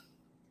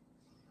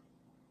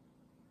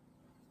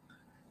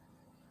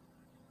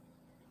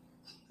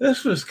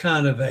 This was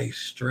kind of a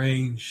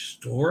strange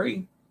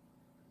story.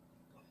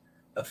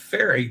 A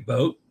ferry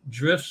boat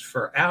drifts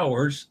for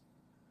hours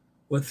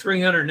with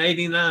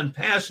 389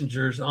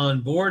 passengers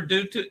on board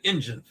due to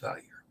engine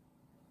failure.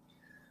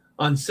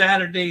 On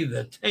Saturday,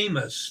 the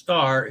Tama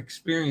Star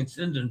experienced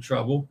engine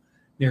trouble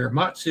near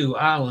Matsu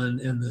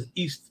Island in the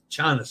East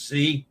China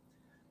Sea,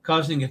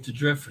 causing it to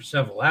drift for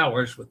several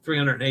hours with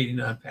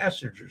 389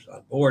 passengers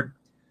on board.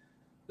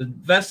 The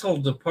vessel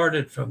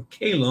departed from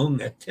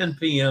Keelung at 10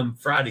 p.m.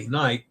 Friday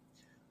night,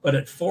 but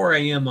at 4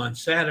 a.m. on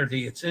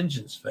Saturday, its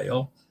engines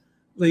failed,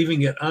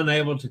 leaving it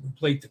unable to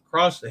complete the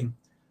crossing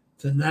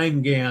to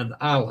Nangan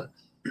Island.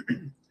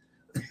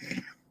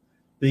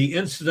 The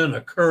incident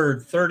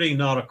occurred 30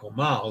 nautical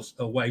miles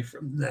away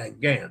from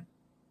Nangan.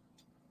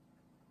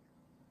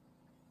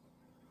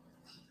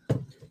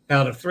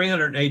 Out of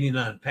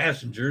 389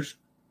 passengers,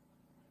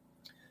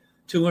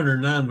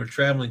 209 were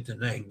traveling to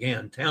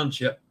Nangan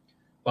Township,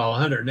 while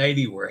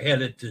 180 were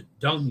headed to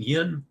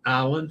Dongyin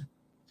Island.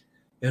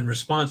 In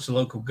response, the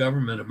local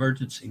government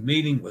emergency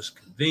meeting was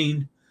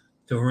convened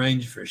to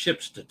arrange for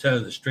ships to tow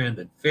the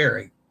stranded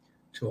ferry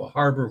to a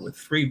harbor with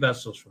 3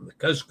 vessels from the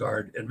Coast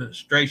Guard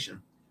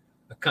administration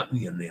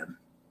accompanying them.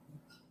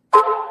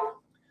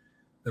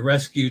 The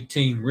rescue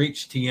team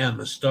reached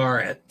Tama Star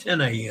at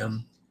 10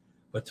 a.m.,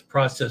 but the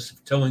process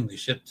of towing the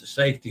ship to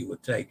safety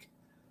would take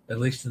at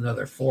least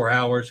another 4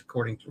 hours,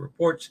 according to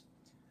reports.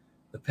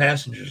 The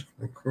passengers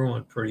were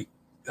growing pretty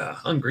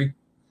hungry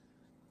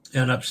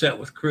and upset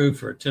with crew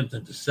for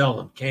attempting to sell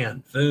them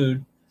canned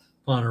food.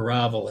 Upon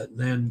arrival at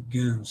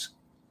Nangun's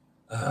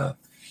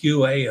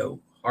Huao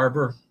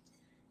Harbor,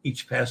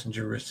 each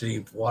passenger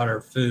received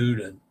water, food,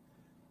 and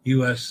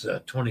U.S.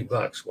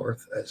 $20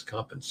 worth as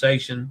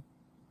compensation.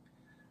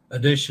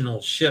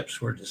 Additional ships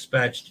were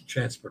dispatched to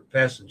transport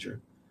passengers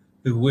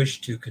who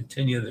wished to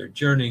continue their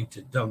journey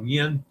to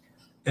Dongyin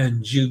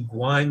and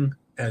Zhuguang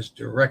as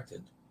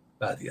directed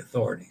by the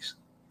authorities.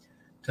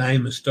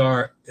 Tama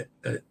Star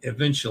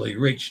eventually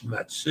reached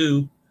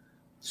Matsu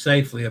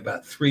safely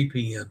about 3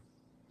 p.m.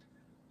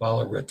 while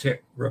a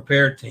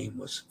repair team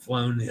was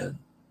flown in.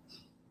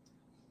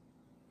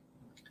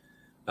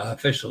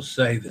 Officials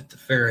say that the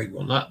ferry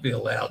will not be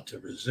allowed to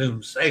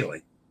resume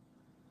sailing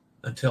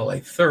until a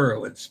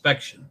thorough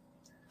inspection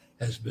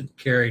has been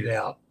carried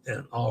out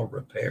and all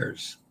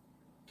repairs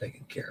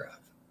taken care of.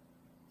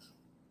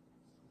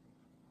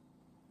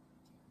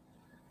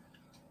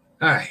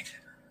 All right.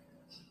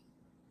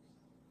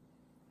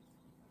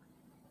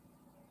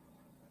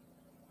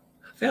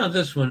 I found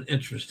this one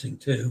interesting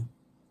too.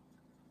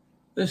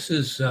 This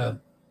is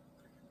a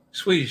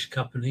Swedish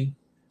company,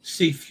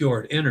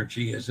 Seafjord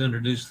Energy, has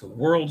introduced the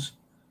world's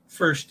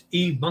first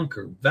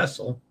e-bunker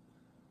vessel,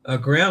 a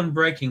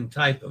groundbreaking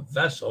type of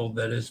vessel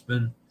that has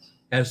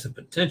the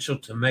potential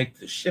to make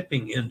the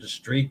shipping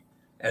industry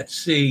at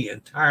sea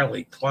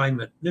entirely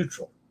climate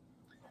neutral.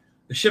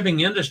 The shipping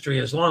industry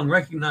has long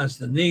recognized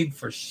the need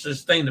for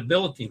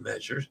sustainability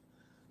measures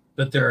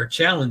But there are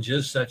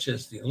challenges such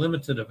as the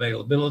limited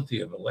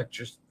availability of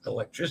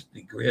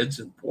electricity grids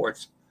and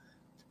ports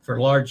for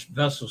large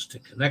vessels to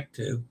connect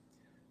to.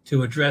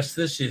 To address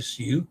this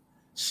issue,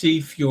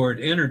 Seafjord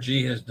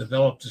Energy has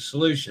developed a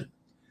solution.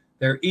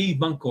 Their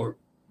e-bunker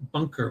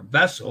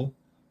vessel,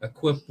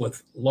 equipped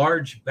with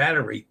large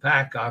battery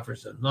pack,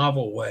 offers a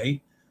novel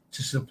way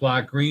to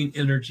supply green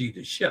energy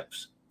to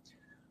ships.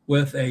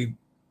 With a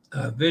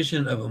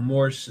vision of a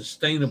more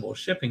sustainable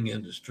shipping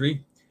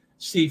industry,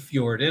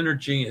 Seafjord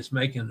Energy is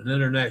making an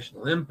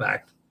international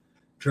impact,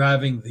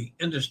 driving the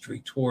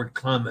industry toward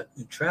climate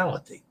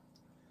neutrality.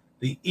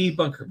 The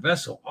e-bunker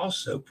vessel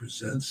also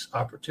presents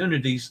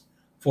opportunities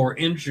for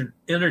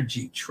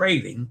energy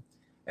trading,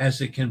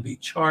 as it can be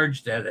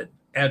charged at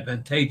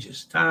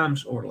advantageous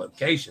times or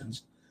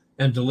locations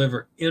and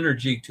deliver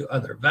energy to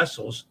other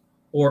vessels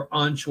or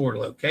onshore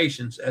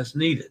locations as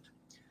needed.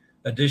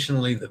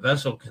 Additionally, the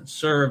vessel can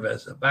serve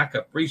as a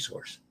backup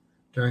resource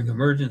during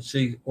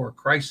emergency or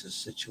crisis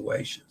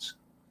situations.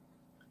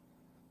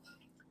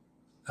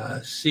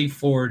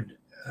 Seafjord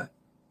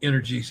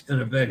Energy's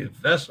innovative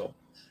vessel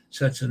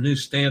sets a new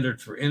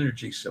standard for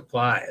energy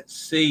supply at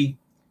sea.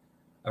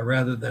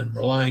 Rather than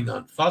relying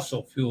on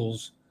fossil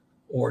fuels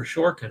or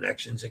shore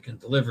connections, it can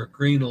deliver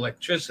green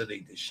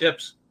electricity to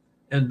ships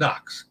and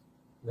docks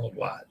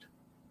worldwide.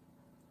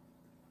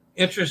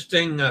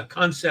 Interesting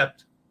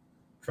concept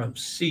from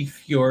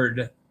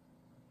Seafjord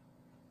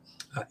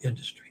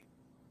Industry.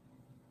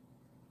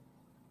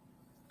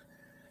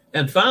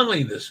 And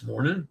finally this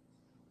morning,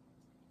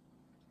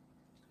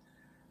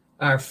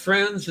 our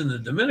friends in the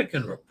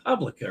Dominican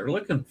Republic are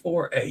looking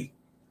for a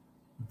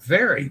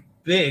very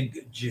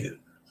big June.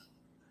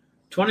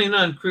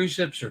 29 cruise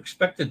ships are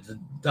expected to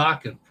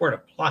dock in Puerto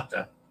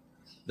Plata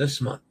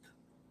this month.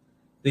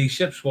 These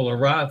ships will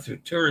arrive through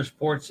tourist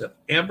ports of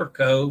Amber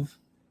Cove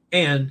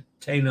and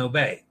Tano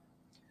Bay.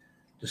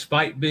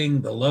 Despite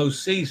being the low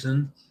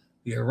season,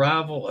 the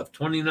arrival of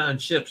 29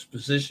 ships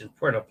positioned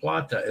Puerto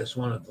Plata as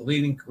one of the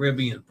leading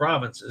Caribbean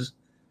provinces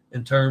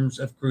in terms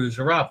of cruise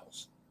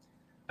arrivals.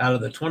 Out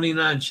of the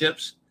 29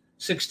 ships,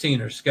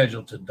 16 are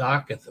scheduled to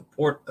dock at the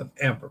port of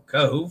Amber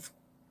Cove,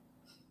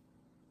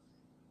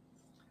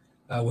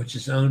 which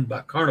is owned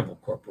by Carnival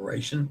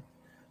Corporation.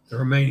 The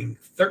remaining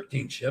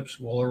 13 ships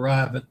will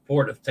arrive at the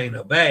port of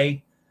Tano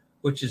Bay,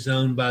 which is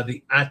owned by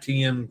the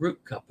ITM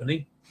Group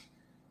Company.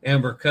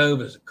 Amber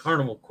Cove is a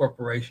Carnival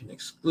Corporation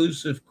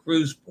exclusive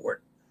cruise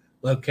port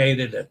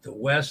located at the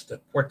west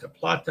of Puerto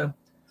Plata.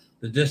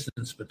 The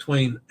distance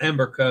between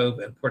Amber Cove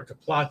and Puerto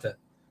Plata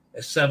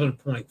is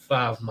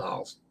 7.5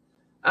 miles.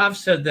 I've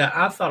said that.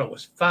 I thought it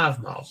was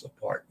 5 miles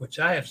apart, which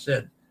I have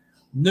said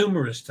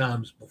numerous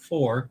times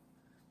before.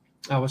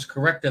 I was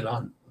corrected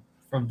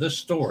from this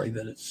story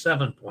that it's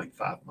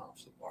 7.5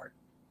 miles apart.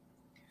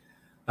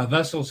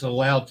 Vessels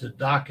allowed to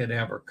dock at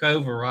Amber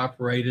Cove are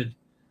operated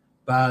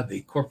by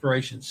the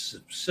corporation's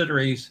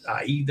subsidiaries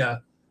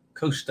AIDA,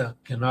 Costa,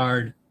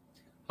 Cunard,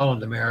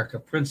 Holland America,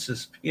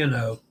 Princess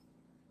P&O,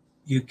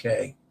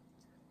 UK,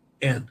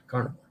 and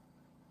Carnival.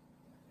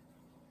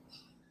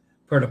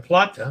 Puerto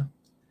Plata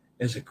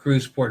is a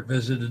cruise port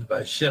visited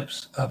by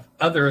ships of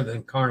other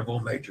than Carnival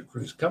major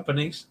cruise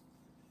companies,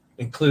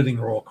 including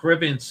Royal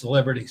Caribbean,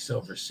 Celebrity,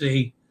 Silver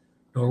Sea,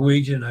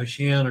 Norwegian,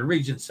 Oceania,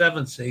 Regent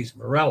Seven Seas,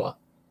 Marella,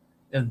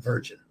 and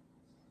Virgin.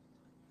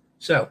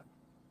 So,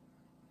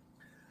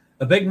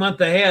 a big month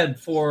ahead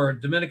for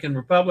Dominican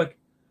Republic.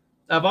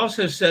 I've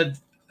also said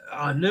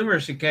on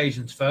numerous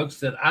occasions, folks,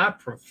 that I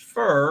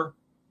prefer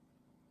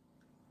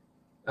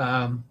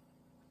Amber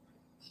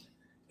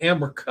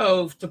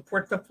Cove to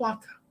Puerto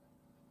Plata.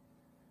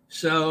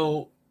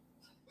 So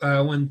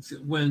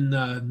when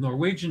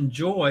Norwegian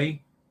Joy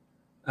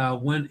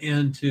went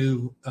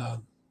into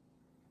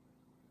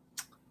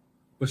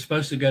was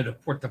supposed to go to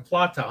Puerto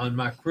Plata on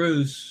my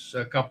cruise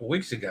a couple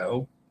weeks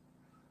ago,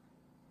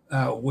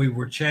 we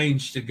were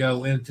changed to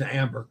go into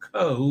Amber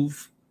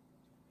Cove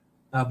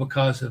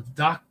because of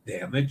dock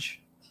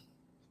damage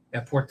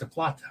at Puerto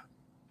Plata.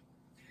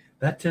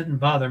 That didn't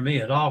bother me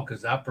at all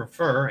because I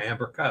prefer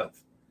Amber Cove.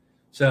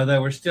 So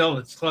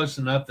it's close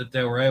enough that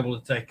they were able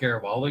to take care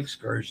of all the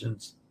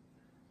excursions.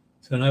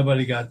 So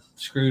nobody got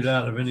screwed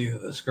out of any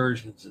of the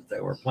excursions that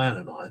they were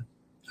planning on,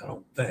 I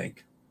don't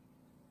think.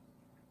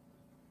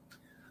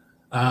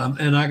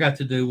 And I got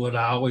to do what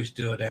I always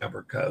do at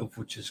Amber Cove,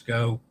 which is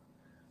go,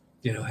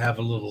 have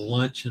a little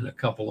lunch and a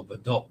couple of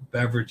adult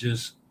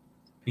beverages,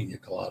 pina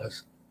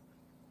coladas,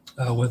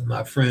 with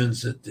my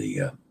friends at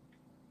the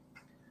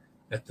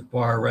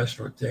bar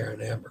restaurant there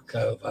in Amber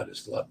Cove. I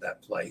just love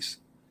that place.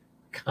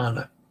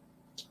 Cana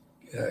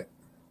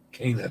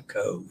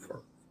Cove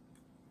or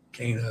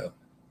Cana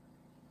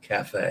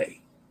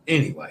Cafe.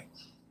 Anyway,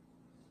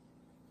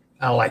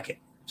 I like it.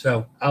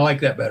 So I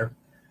like that better.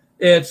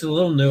 It's a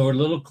little newer, a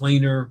little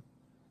cleaner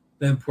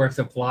than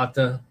Puerto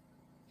Plata.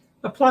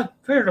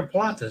 Puerto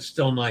Plata is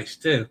still nice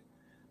too.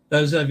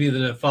 Those of you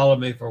that have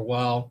followed me for a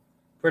while,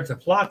 Puerto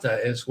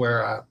Plata is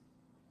where I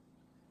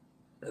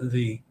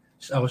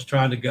was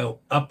trying to go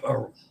up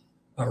a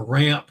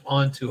ramp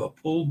onto a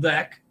pool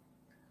deck,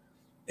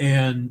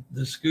 and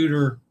the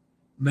scooter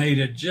made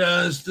it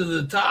just to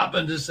the top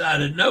and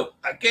decided, nope,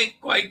 I can't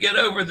quite get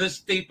over this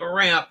steep a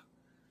ramp.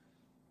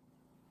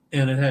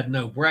 And it had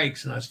no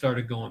brakes, and I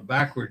started going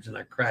backwards, and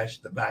I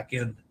crashed the back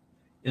end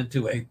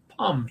into a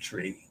palm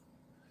tree,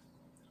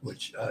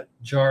 which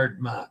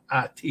jarred my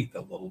eye teeth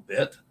a little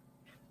bit.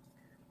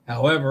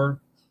 However,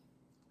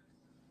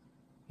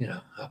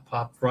 I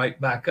popped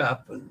right back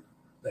up, and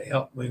they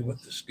helped me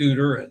with the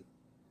scooter, and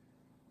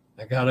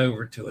I got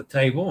over to a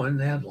table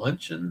and had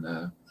lunch,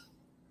 and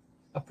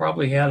I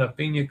probably had a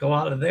pina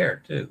colada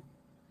there too.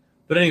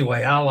 But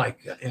anyway, I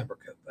like Amber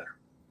Coke better.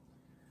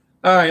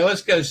 All right,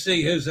 let's go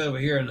see who's over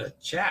here in the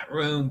chat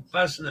room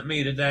fussing at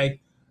me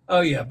today.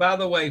 Oh, yeah, by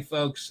the way,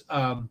 folks,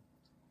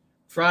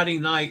 Friday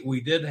night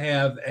we did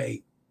have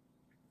a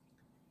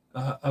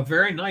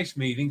very nice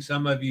meeting.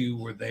 Some of you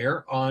were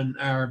there on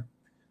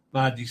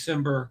my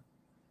December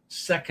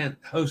 2nd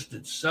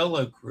hosted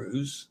solo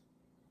cruise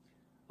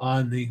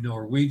on the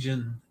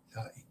Norwegian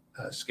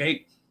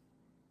Escape.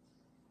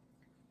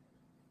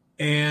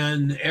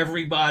 And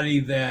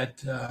everybody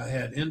that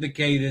had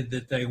indicated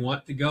that they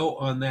want to go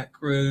on that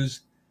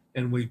cruise,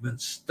 and we've been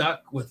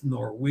stuck with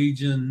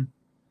Norwegian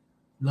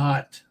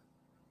not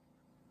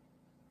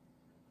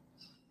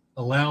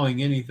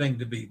allowing anything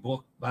to be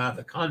booked by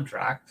the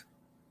contract.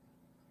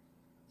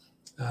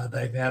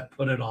 They've had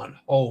put it on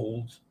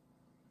hold.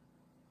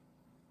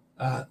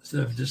 So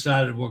they've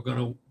decided we're going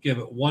to give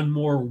it one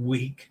more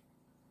week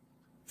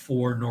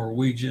for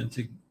Norwegian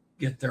to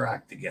get their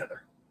act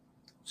together.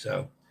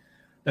 So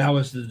that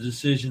was the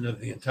decision of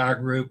the entire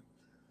group.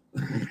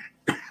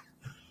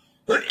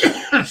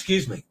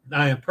 Excuse me.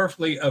 I am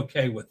perfectly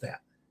okay with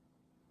that.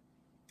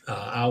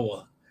 I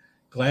will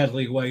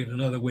gladly wait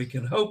another week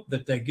and hope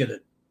that they get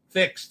it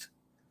fixed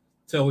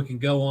so we can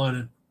go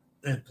on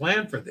and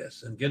plan for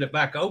this and get it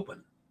back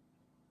open.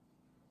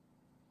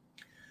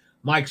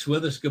 Mike's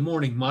with us. Good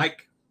morning,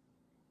 Mike.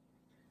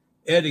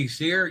 Eddie's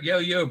here.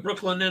 Yo,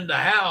 Brooklyn in the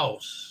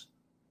house.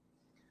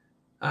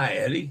 Hi,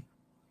 Eddie.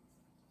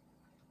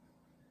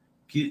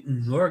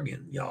 Guten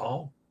Morgen,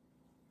 y'all.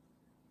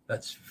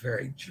 That's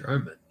very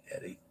German,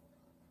 Eddie.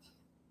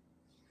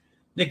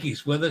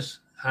 Nikki's with us.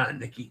 Hi,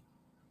 Nikki.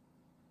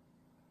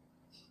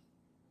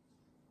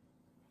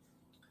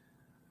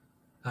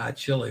 Hi,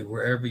 Chile,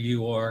 wherever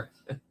you are.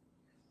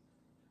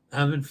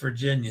 I'm in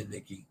Virginia,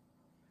 Nikki.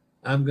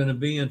 I'm going to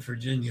be in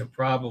Virginia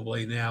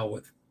probably now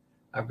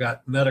I've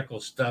got medical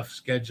stuff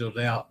scheduled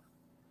out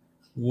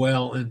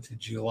well into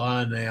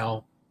July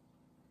now.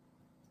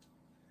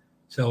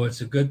 So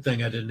it's a good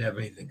thing I didn't have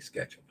anything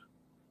scheduled.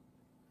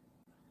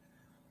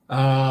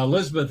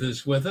 Elizabeth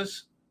is with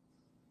us.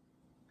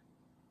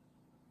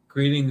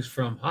 Greetings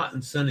from hot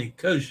and sunny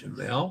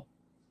Cozumel.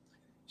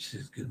 She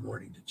says good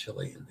morning to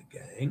Chile and the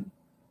gang.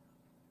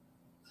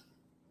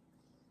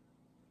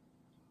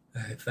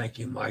 Thank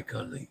you, Mike,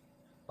 on the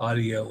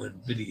audio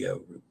and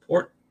video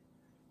report.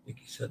 I think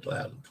he said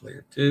loud and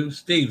clear, too.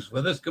 Steve's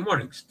with us. Good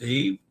morning,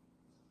 Steve.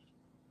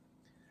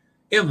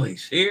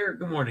 Emily's here.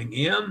 Good morning,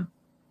 Em.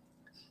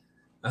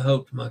 I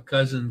hope my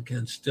cousin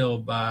can still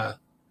buy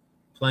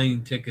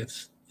plane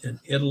tickets in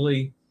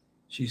Italy.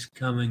 She's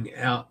coming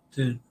out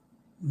to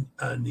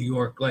New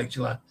York late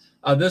July.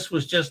 This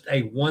was just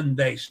a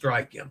one-day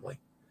strike, Emily.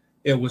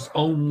 It was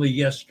only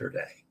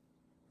yesterday.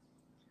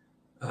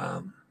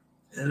 And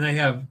they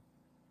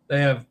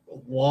have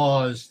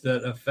laws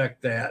that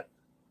affect that,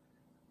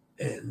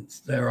 and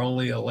they're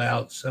only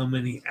allowed so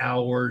many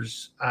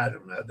hours. I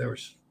don't know. There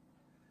was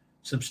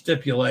some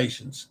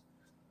stipulations,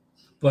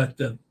 but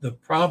the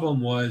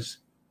problem was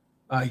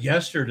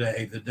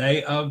yesterday, the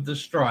day of the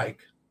strike,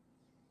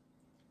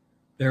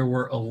 there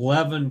were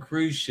 11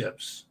 cruise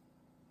ships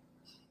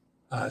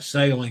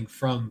sailing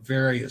from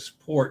various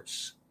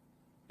ports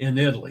in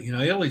Italy.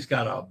 Italy's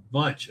got a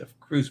bunch of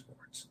cruise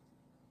ports.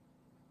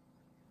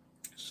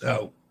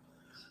 So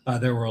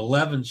there were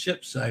 11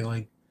 ships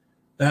sailing.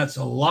 That's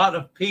a lot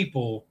of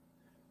people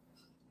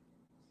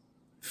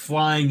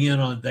flying in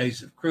on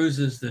days of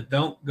cruises that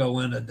don't go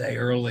in a day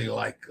early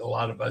like a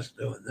lot of us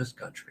do in this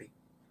country.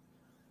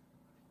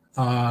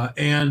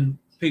 And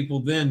people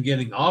then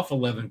getting off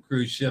 11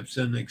 cruise ships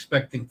and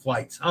expecting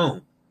flights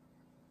home.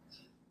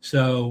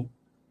 So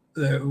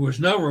there was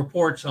no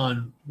reports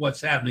on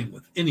what's happening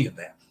with any of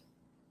that.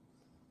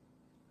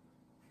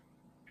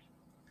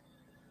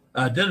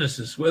 Dennis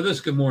is with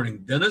us. Good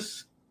morning,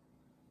 Dennis.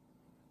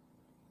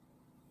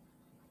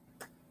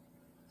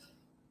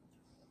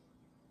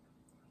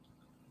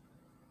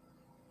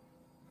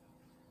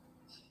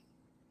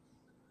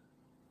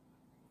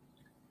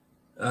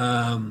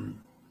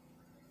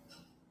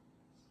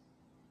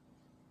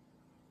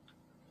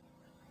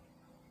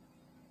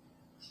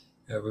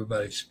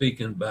 Everybody's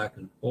speaking back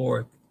and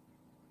forth.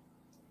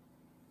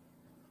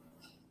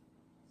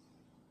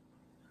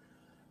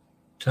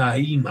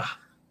 Taima.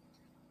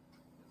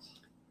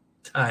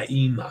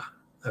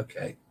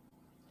 Okay.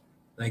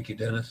 Thank you,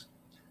 Dennis.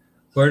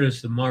 Where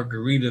does the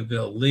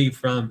Margaritaville leave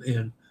from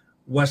in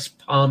West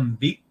Palm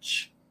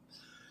Beach?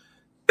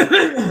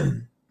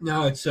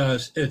 No,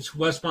 it's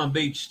West Palm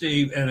Beach,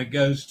 Steve, and it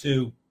goes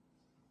to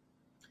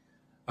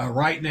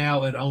Right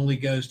now, it only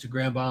goes to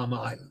Grand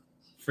Bahama Island,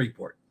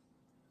 Freeport.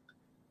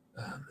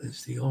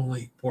 It's the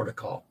only port of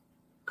call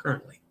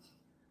currently.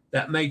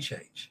 That may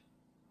change.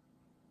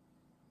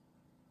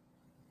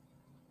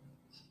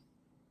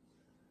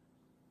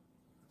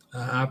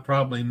 I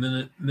probably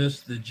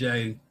missed the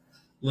Jay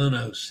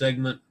Leno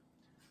segment.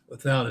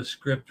 Without a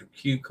script or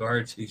cue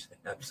cards, he's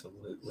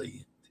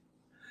absolutely,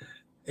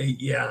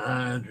 yeah,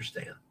 I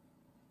understand.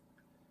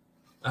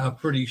 I'm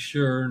pretty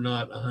sure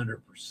not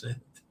 100%.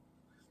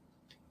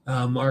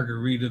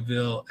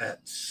 Margaritaville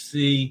at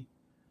sea.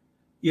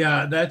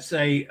 Yeah, that's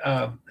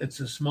it's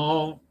a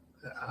small,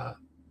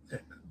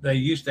 they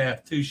used to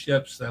have 2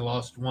 ships. They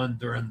lost one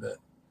during the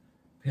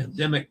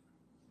pandemic.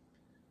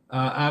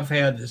 I've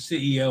had the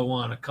CEO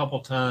on a couple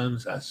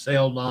times. I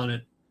sailed on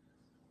it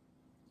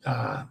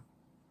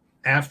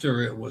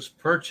after it was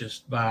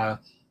purchased by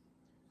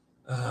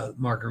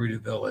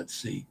Margaritaville at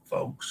Sea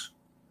folks.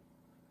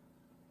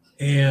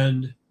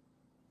 And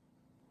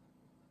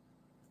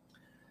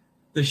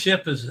the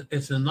ship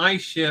it's a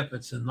nice ship.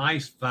 It's a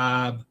nice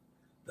vibe.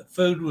 The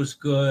food was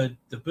good.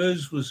 The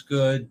booze was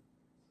good.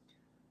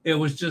 It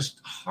was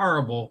just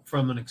horrible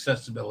from an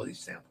accessibility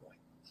standpoint.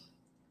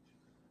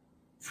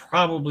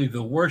 Probably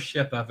the worst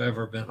ship I've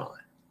ever been on.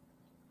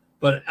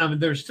 But I mean,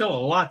 there's still a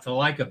lot to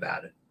like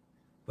about it.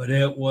 But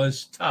it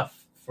was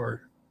tough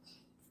for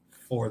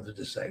the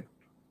disabled.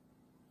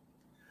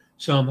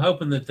 So I'm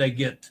hoping that they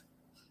get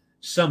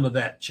some of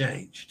that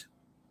changed.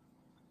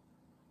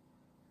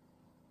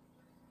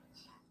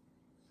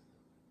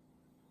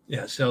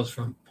 Yeah, sails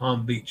from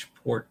Palm Beach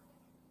Port.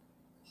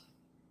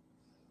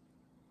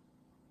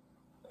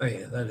 Oh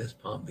yeah, that is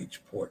Palm Beach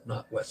Port,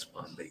 not West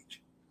Palm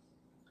Beach.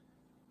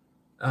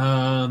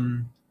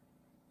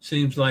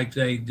 Seems like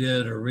they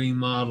did a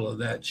remodel of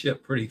that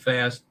ship pretty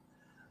fast.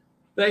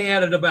 They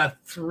had it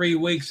about 3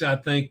 weeks, I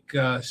think,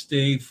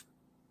 Steve.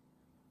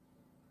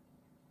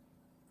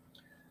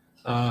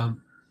 And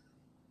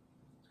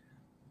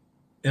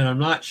I'm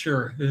not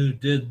sure who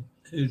did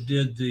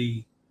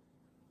the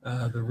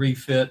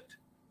refit.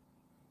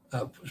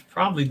 It was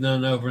probably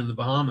done over in the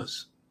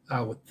Bahamas, I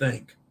would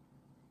think.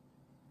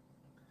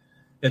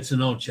 It's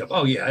an old ship.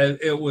 Oh yeah,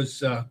 it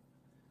was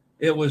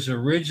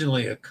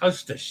originally a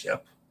Costa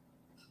ship.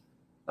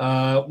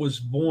 It was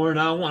born,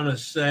 I want to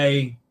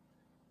say,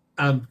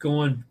 I'm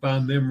going by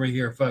memory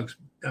here, folks.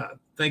 I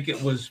think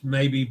it was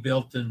maybe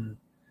built in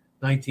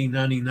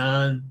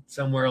 1999,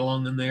 somewhere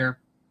along in there.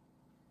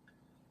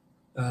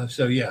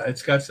 So yeah,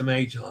 it's got some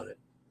age on it.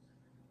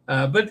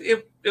 But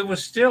it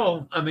was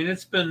still, I mean,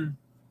 it's been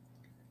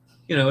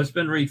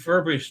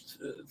refurbished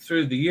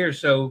through the years,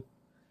 so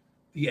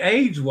the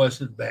age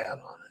wasn't bad on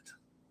it.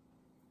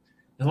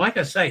 And like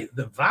I say,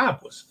 the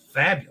vibe was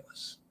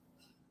fabulous.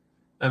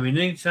 I mean,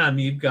 anytime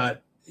you've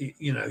got,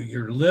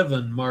 you're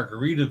living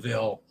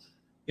Margaritaville,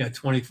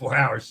 24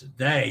 hours a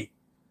day,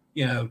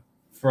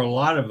 for a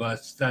lot of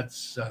us,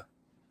 that's,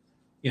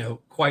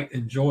 quite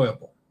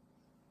enjoyable.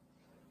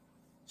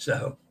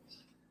 So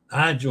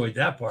I enjoyed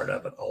that part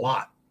of it a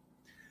lot.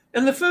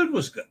 And the food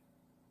was good.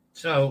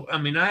 So, I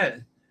mean,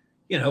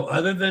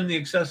 other than the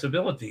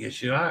accessibility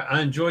issue,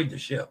 I enjoyed the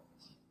ship.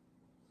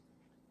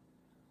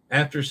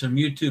 After some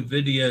YouTube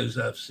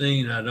videos I've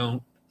seen, I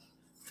don't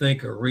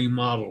think a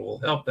remodel will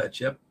help that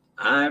ship.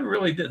 I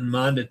really didn't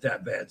mind it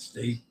that bad,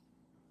 Steve.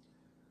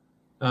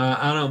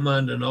 I don't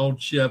mind an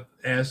old ship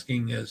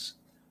asking as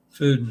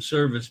food and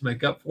service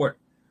make up for it.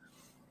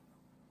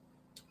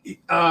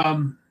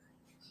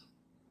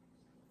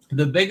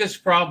 The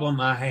biggest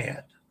problem I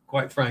had,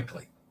 quite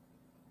frankly,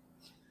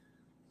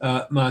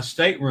 my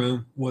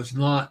stateroom was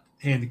not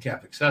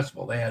handicap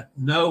accessible. They had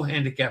no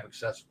handicap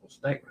accessible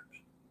staterooms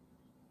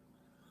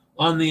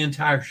on the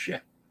entire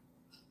ship.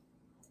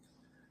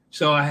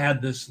 So I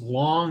had this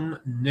long,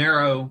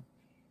 narrow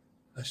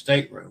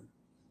stateroom,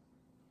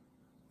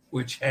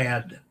 which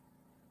had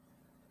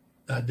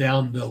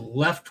down the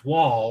left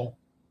wall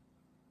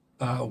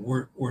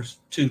were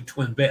 2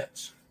 twin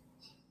beds,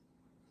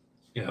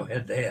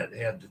 head to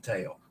head to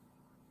tail.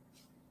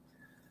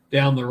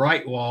 Down the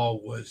right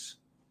wall was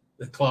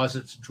the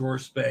closet's drawer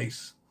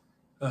space,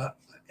 a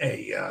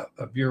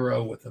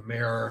bureau with a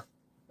mirror,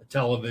 a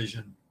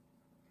television.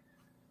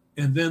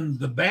 And then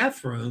the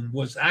bathroom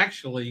was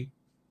actually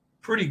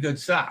pretty good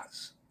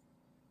size.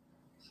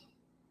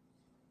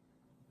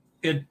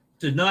 It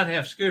did not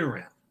have scoot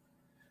around.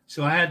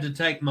 So I had to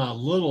take my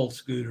little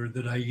scooter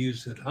that I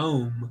use at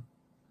home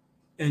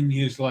and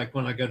use like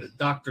when I go to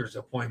doctor's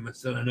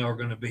appointments that I know are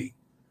going to be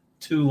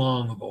too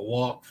long of a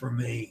walk for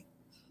me.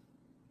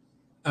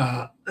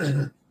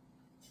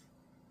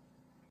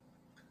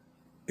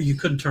 You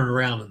couldn't turn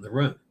around in the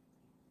room,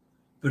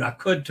 but I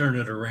could turn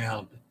it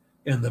around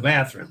in the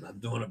bathroom. I'm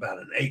doing about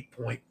an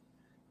 8-point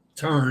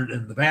turn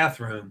in the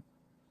bathroom,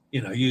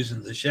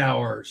 using the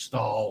shower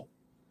stall.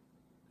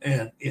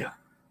 And,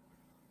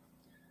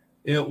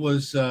 it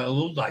was a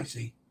little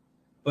dicey,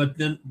 but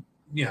then,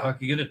 I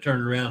could get it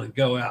turned around and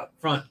go out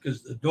front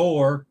because the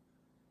door,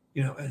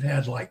 it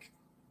had like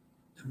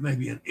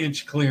maybe an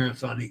inch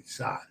clearance on each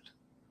side.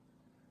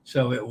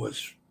 So it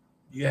was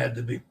you had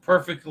to be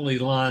perfectly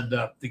lined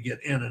up to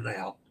get in and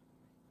out.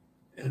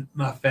 And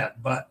my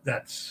fat butt,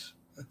 that's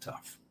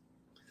tough.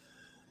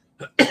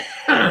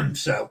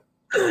 So,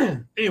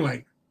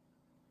 anyway,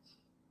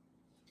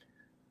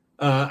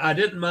 I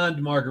didn't mind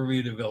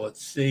Margaritaville at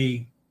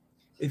Sea.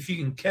 If you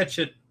can catch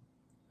it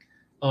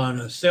on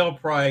a sale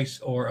price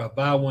or a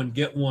buy one,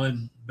 get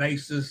one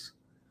basis,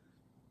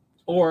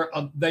 or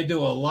they do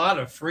a lot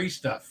of free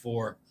stuff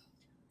for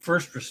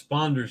first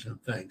responders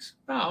and things,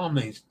 by all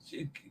means,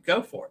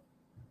 go for it.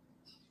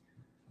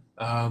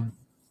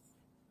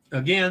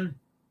 Again,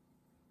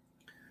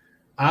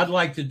 I'd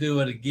like to do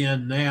it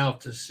again now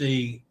to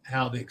see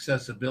how the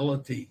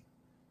accessibility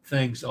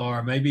things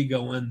are. Maybe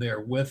go in there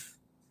with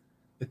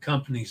the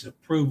company's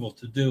approval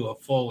to do a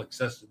full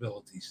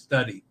accessibility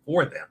study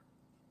for them.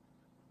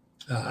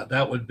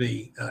 That would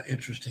be an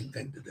interesting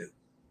thing to do.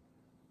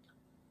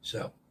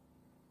 So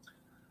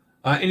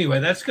anyway,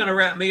 that's going to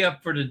wrap me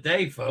up for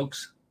today,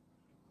 folks.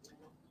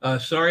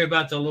 Sorry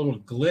about the little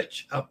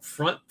glitch up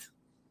front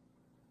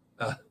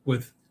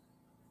with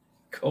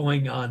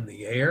going on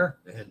the air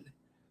and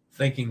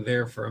thinking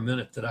there for a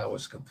minute that I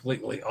was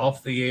completely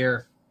off the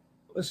air.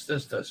 It was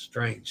just a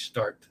strange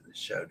start to the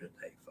show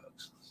today,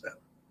 folks. So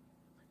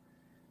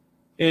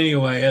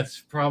anyway,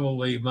 it's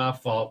probably my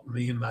fault,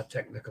 me and my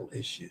technical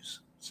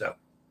issues. So,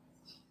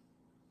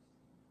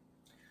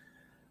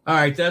 all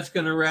right, that's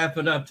going to wrap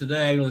it up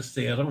today. Let's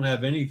see. I don't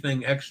have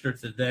anything extra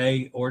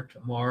today or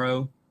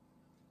tomorrow.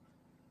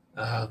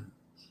 I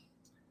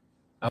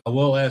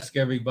will ask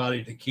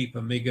everybody to keep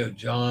Amigo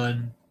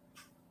John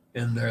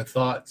in their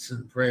thoughts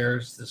and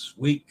prayers this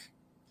week.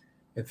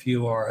 If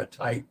you are a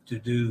type to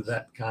do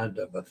that kind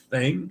of a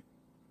thing,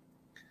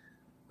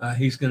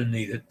 he's going to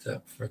need it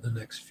for the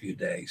next few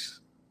days.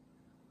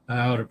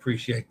 I would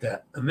appreciate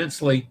that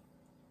immensely.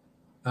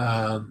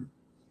 Oh,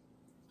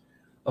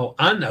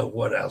 I know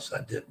what else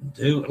I didn't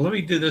do. Let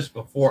me do this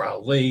before I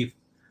leave.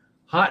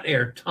 Hot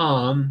Air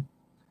Tom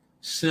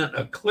sent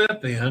a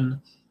clip in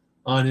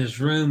on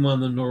his room on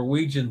the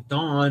Norwegian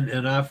Dawn,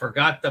 and I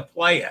forgot to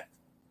play it.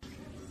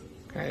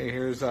 Okay,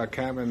 here's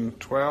cabin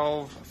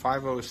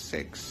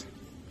 12506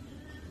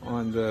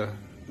 on the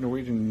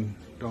Norwegian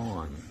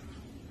Dawn.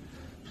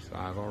 So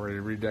I've already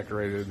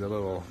redecorated the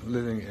little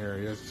living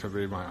area to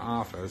be my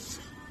office.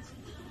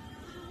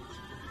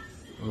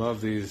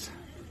 Love these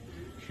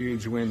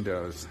huge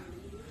windows.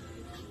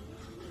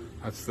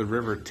 That's the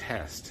River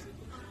Test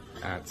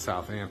at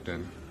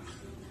Southampton.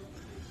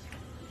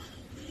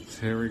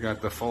 So here we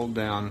got the fold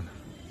down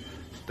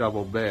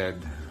double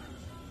bed.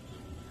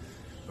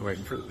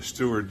 Waiting for the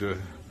steward to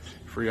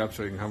free up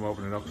so you can come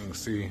open it up and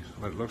see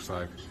what it looks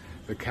like.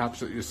 The couch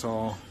that you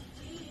saw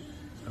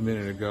a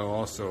minute ago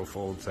also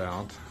folds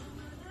out.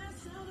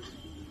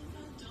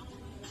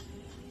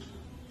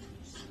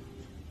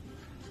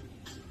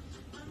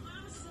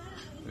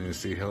 And you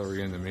see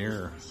Hillary in the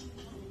mirror.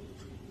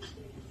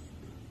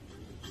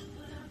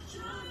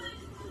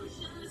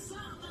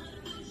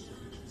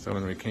 So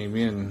when we came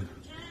in,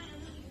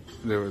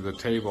 the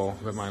table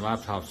that my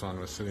laptop's on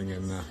was sitting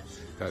in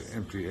that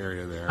empty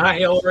area there. Hi,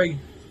 Hillary.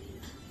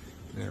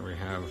 There we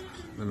have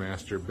the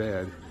master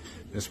bed.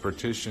 This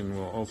partition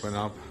will open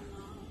up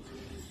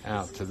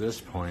out to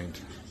this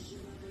point,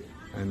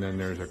 and then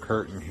there's a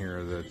curtain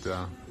here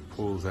that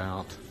pulls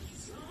out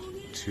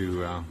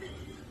to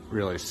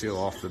really seal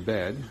off the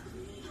bed.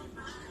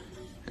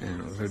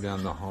 And we'll go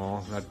down the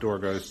hall. That door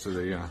goes to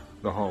the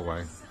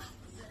hallway,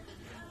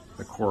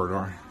 the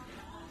corridor,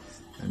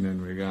 and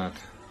then we got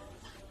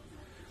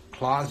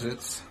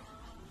closets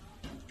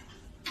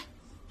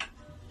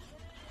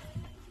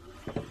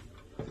on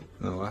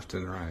the left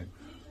and right.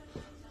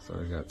 So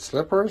we got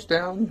slippers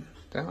down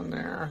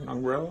there, an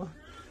umbrella,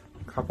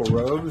 a couple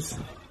robes,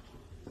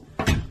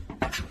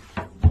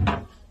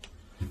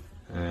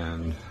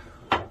 and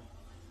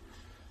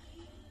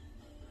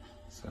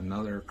it's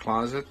another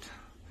closet,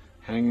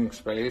 hanging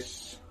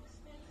space,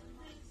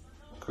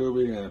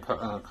 cubby, and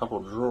a couple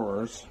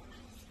drawers.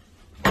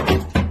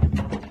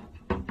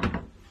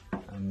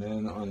 And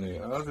then on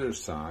the other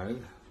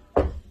side,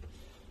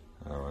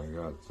 I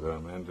got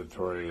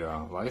mandatory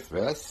life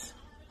vests,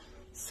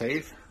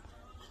 safe,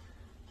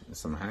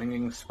 some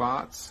hanging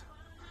spots,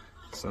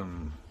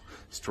 some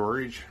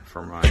storage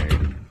for my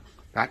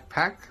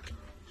backpack.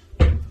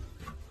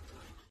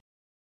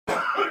 All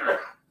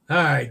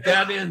right,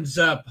 that ends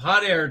up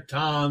Hot Air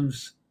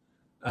Tom's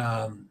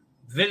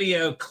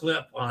video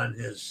clip on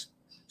his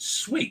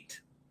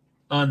suite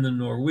on the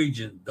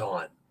Norwegian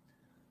Dawn.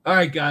 All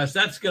right, guys,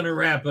 that's going to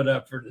wrap it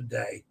up for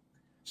today.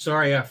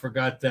 Sorry I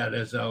forgot that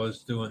as I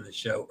was doing the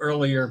show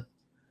earlier.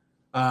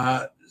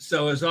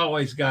 So as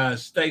always,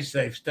 guys, stay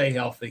safe, stay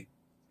healthy.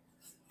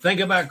 Think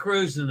about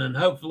cruising, and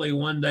hopefully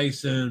one day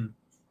soon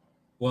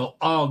we'll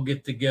all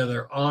get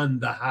together on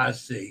the high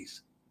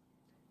seas.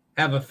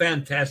 Have a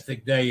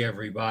fantastic day,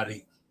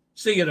 everybody.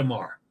 See you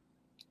tomorrow.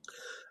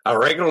 I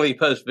regularly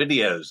post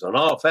videos on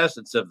all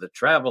facets of the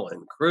travel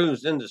and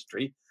cruise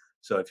industry.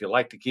 So if you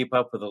like to keep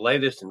up with the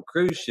latest in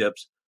cruise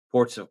ships,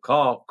 ports of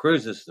call,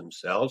 cruises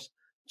themselves,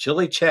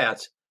 chilly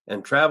chats,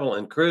 and travel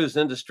and cruise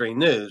industry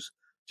news,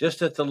 just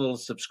hit the little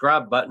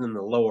subscribe button in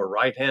the lower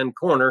right-hand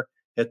corner.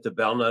 Hit the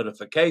bell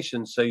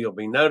notification so you'll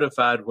be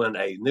notified when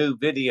a new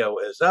video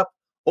is up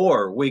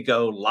or we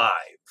go live.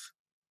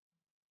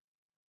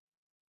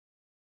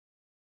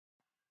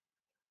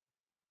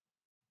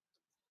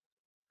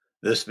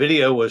 This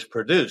video was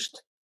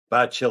produced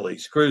by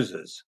Chili's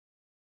Cruises.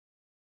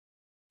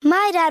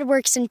 My dad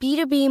works in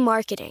B2B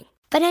marketing,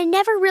 but I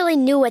never really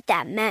knew what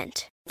that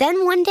meant.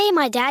 Then one day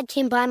my dad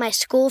came by my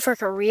school for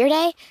career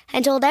day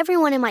and told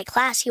everyone in my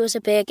class he was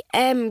a big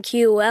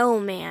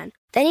MQL man.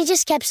 Then he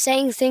just kept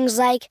saying things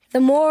like,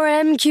 the more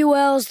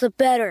MQLs, the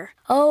better,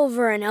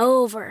 over and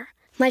over.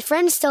 My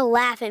friends still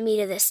laugh at me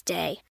to this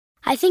day.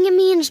 I think it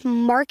means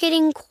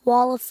marketing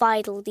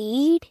qualified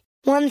lead.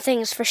 One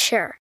thing's for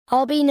sure.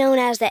 I'll be known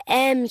as the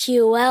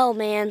MQL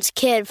man's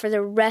kid for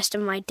the rest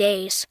of my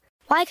days.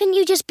 Why couldn't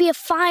you just be a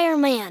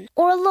fireman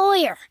or a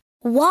lawyer?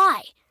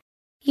 Why?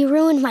 You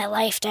ruined my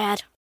life,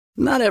 Dad.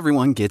 Not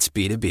everyone gets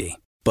B2B,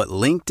 but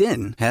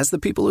LinkedIn has the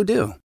people who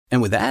do.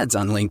 And with ads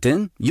on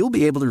LinkedIn, you'll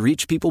be able to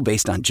reach people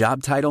based on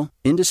job title,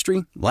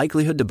 industry,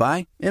 likelihood to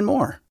buy, and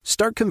more.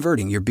 Start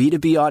converting your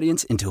B2B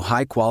audience into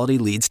high-quality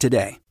leads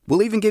today.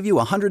 We'll even give you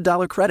a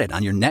 $100 credit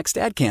on your next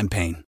ad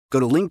campaign. Go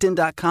to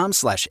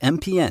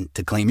linkedin.com/MPN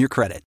to claim your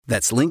credit.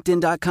 That's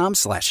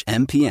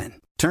linkedin.com/MPN.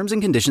 Terms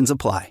and conditions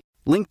apply.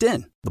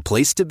 LinkedIn, the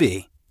place to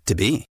be, to be.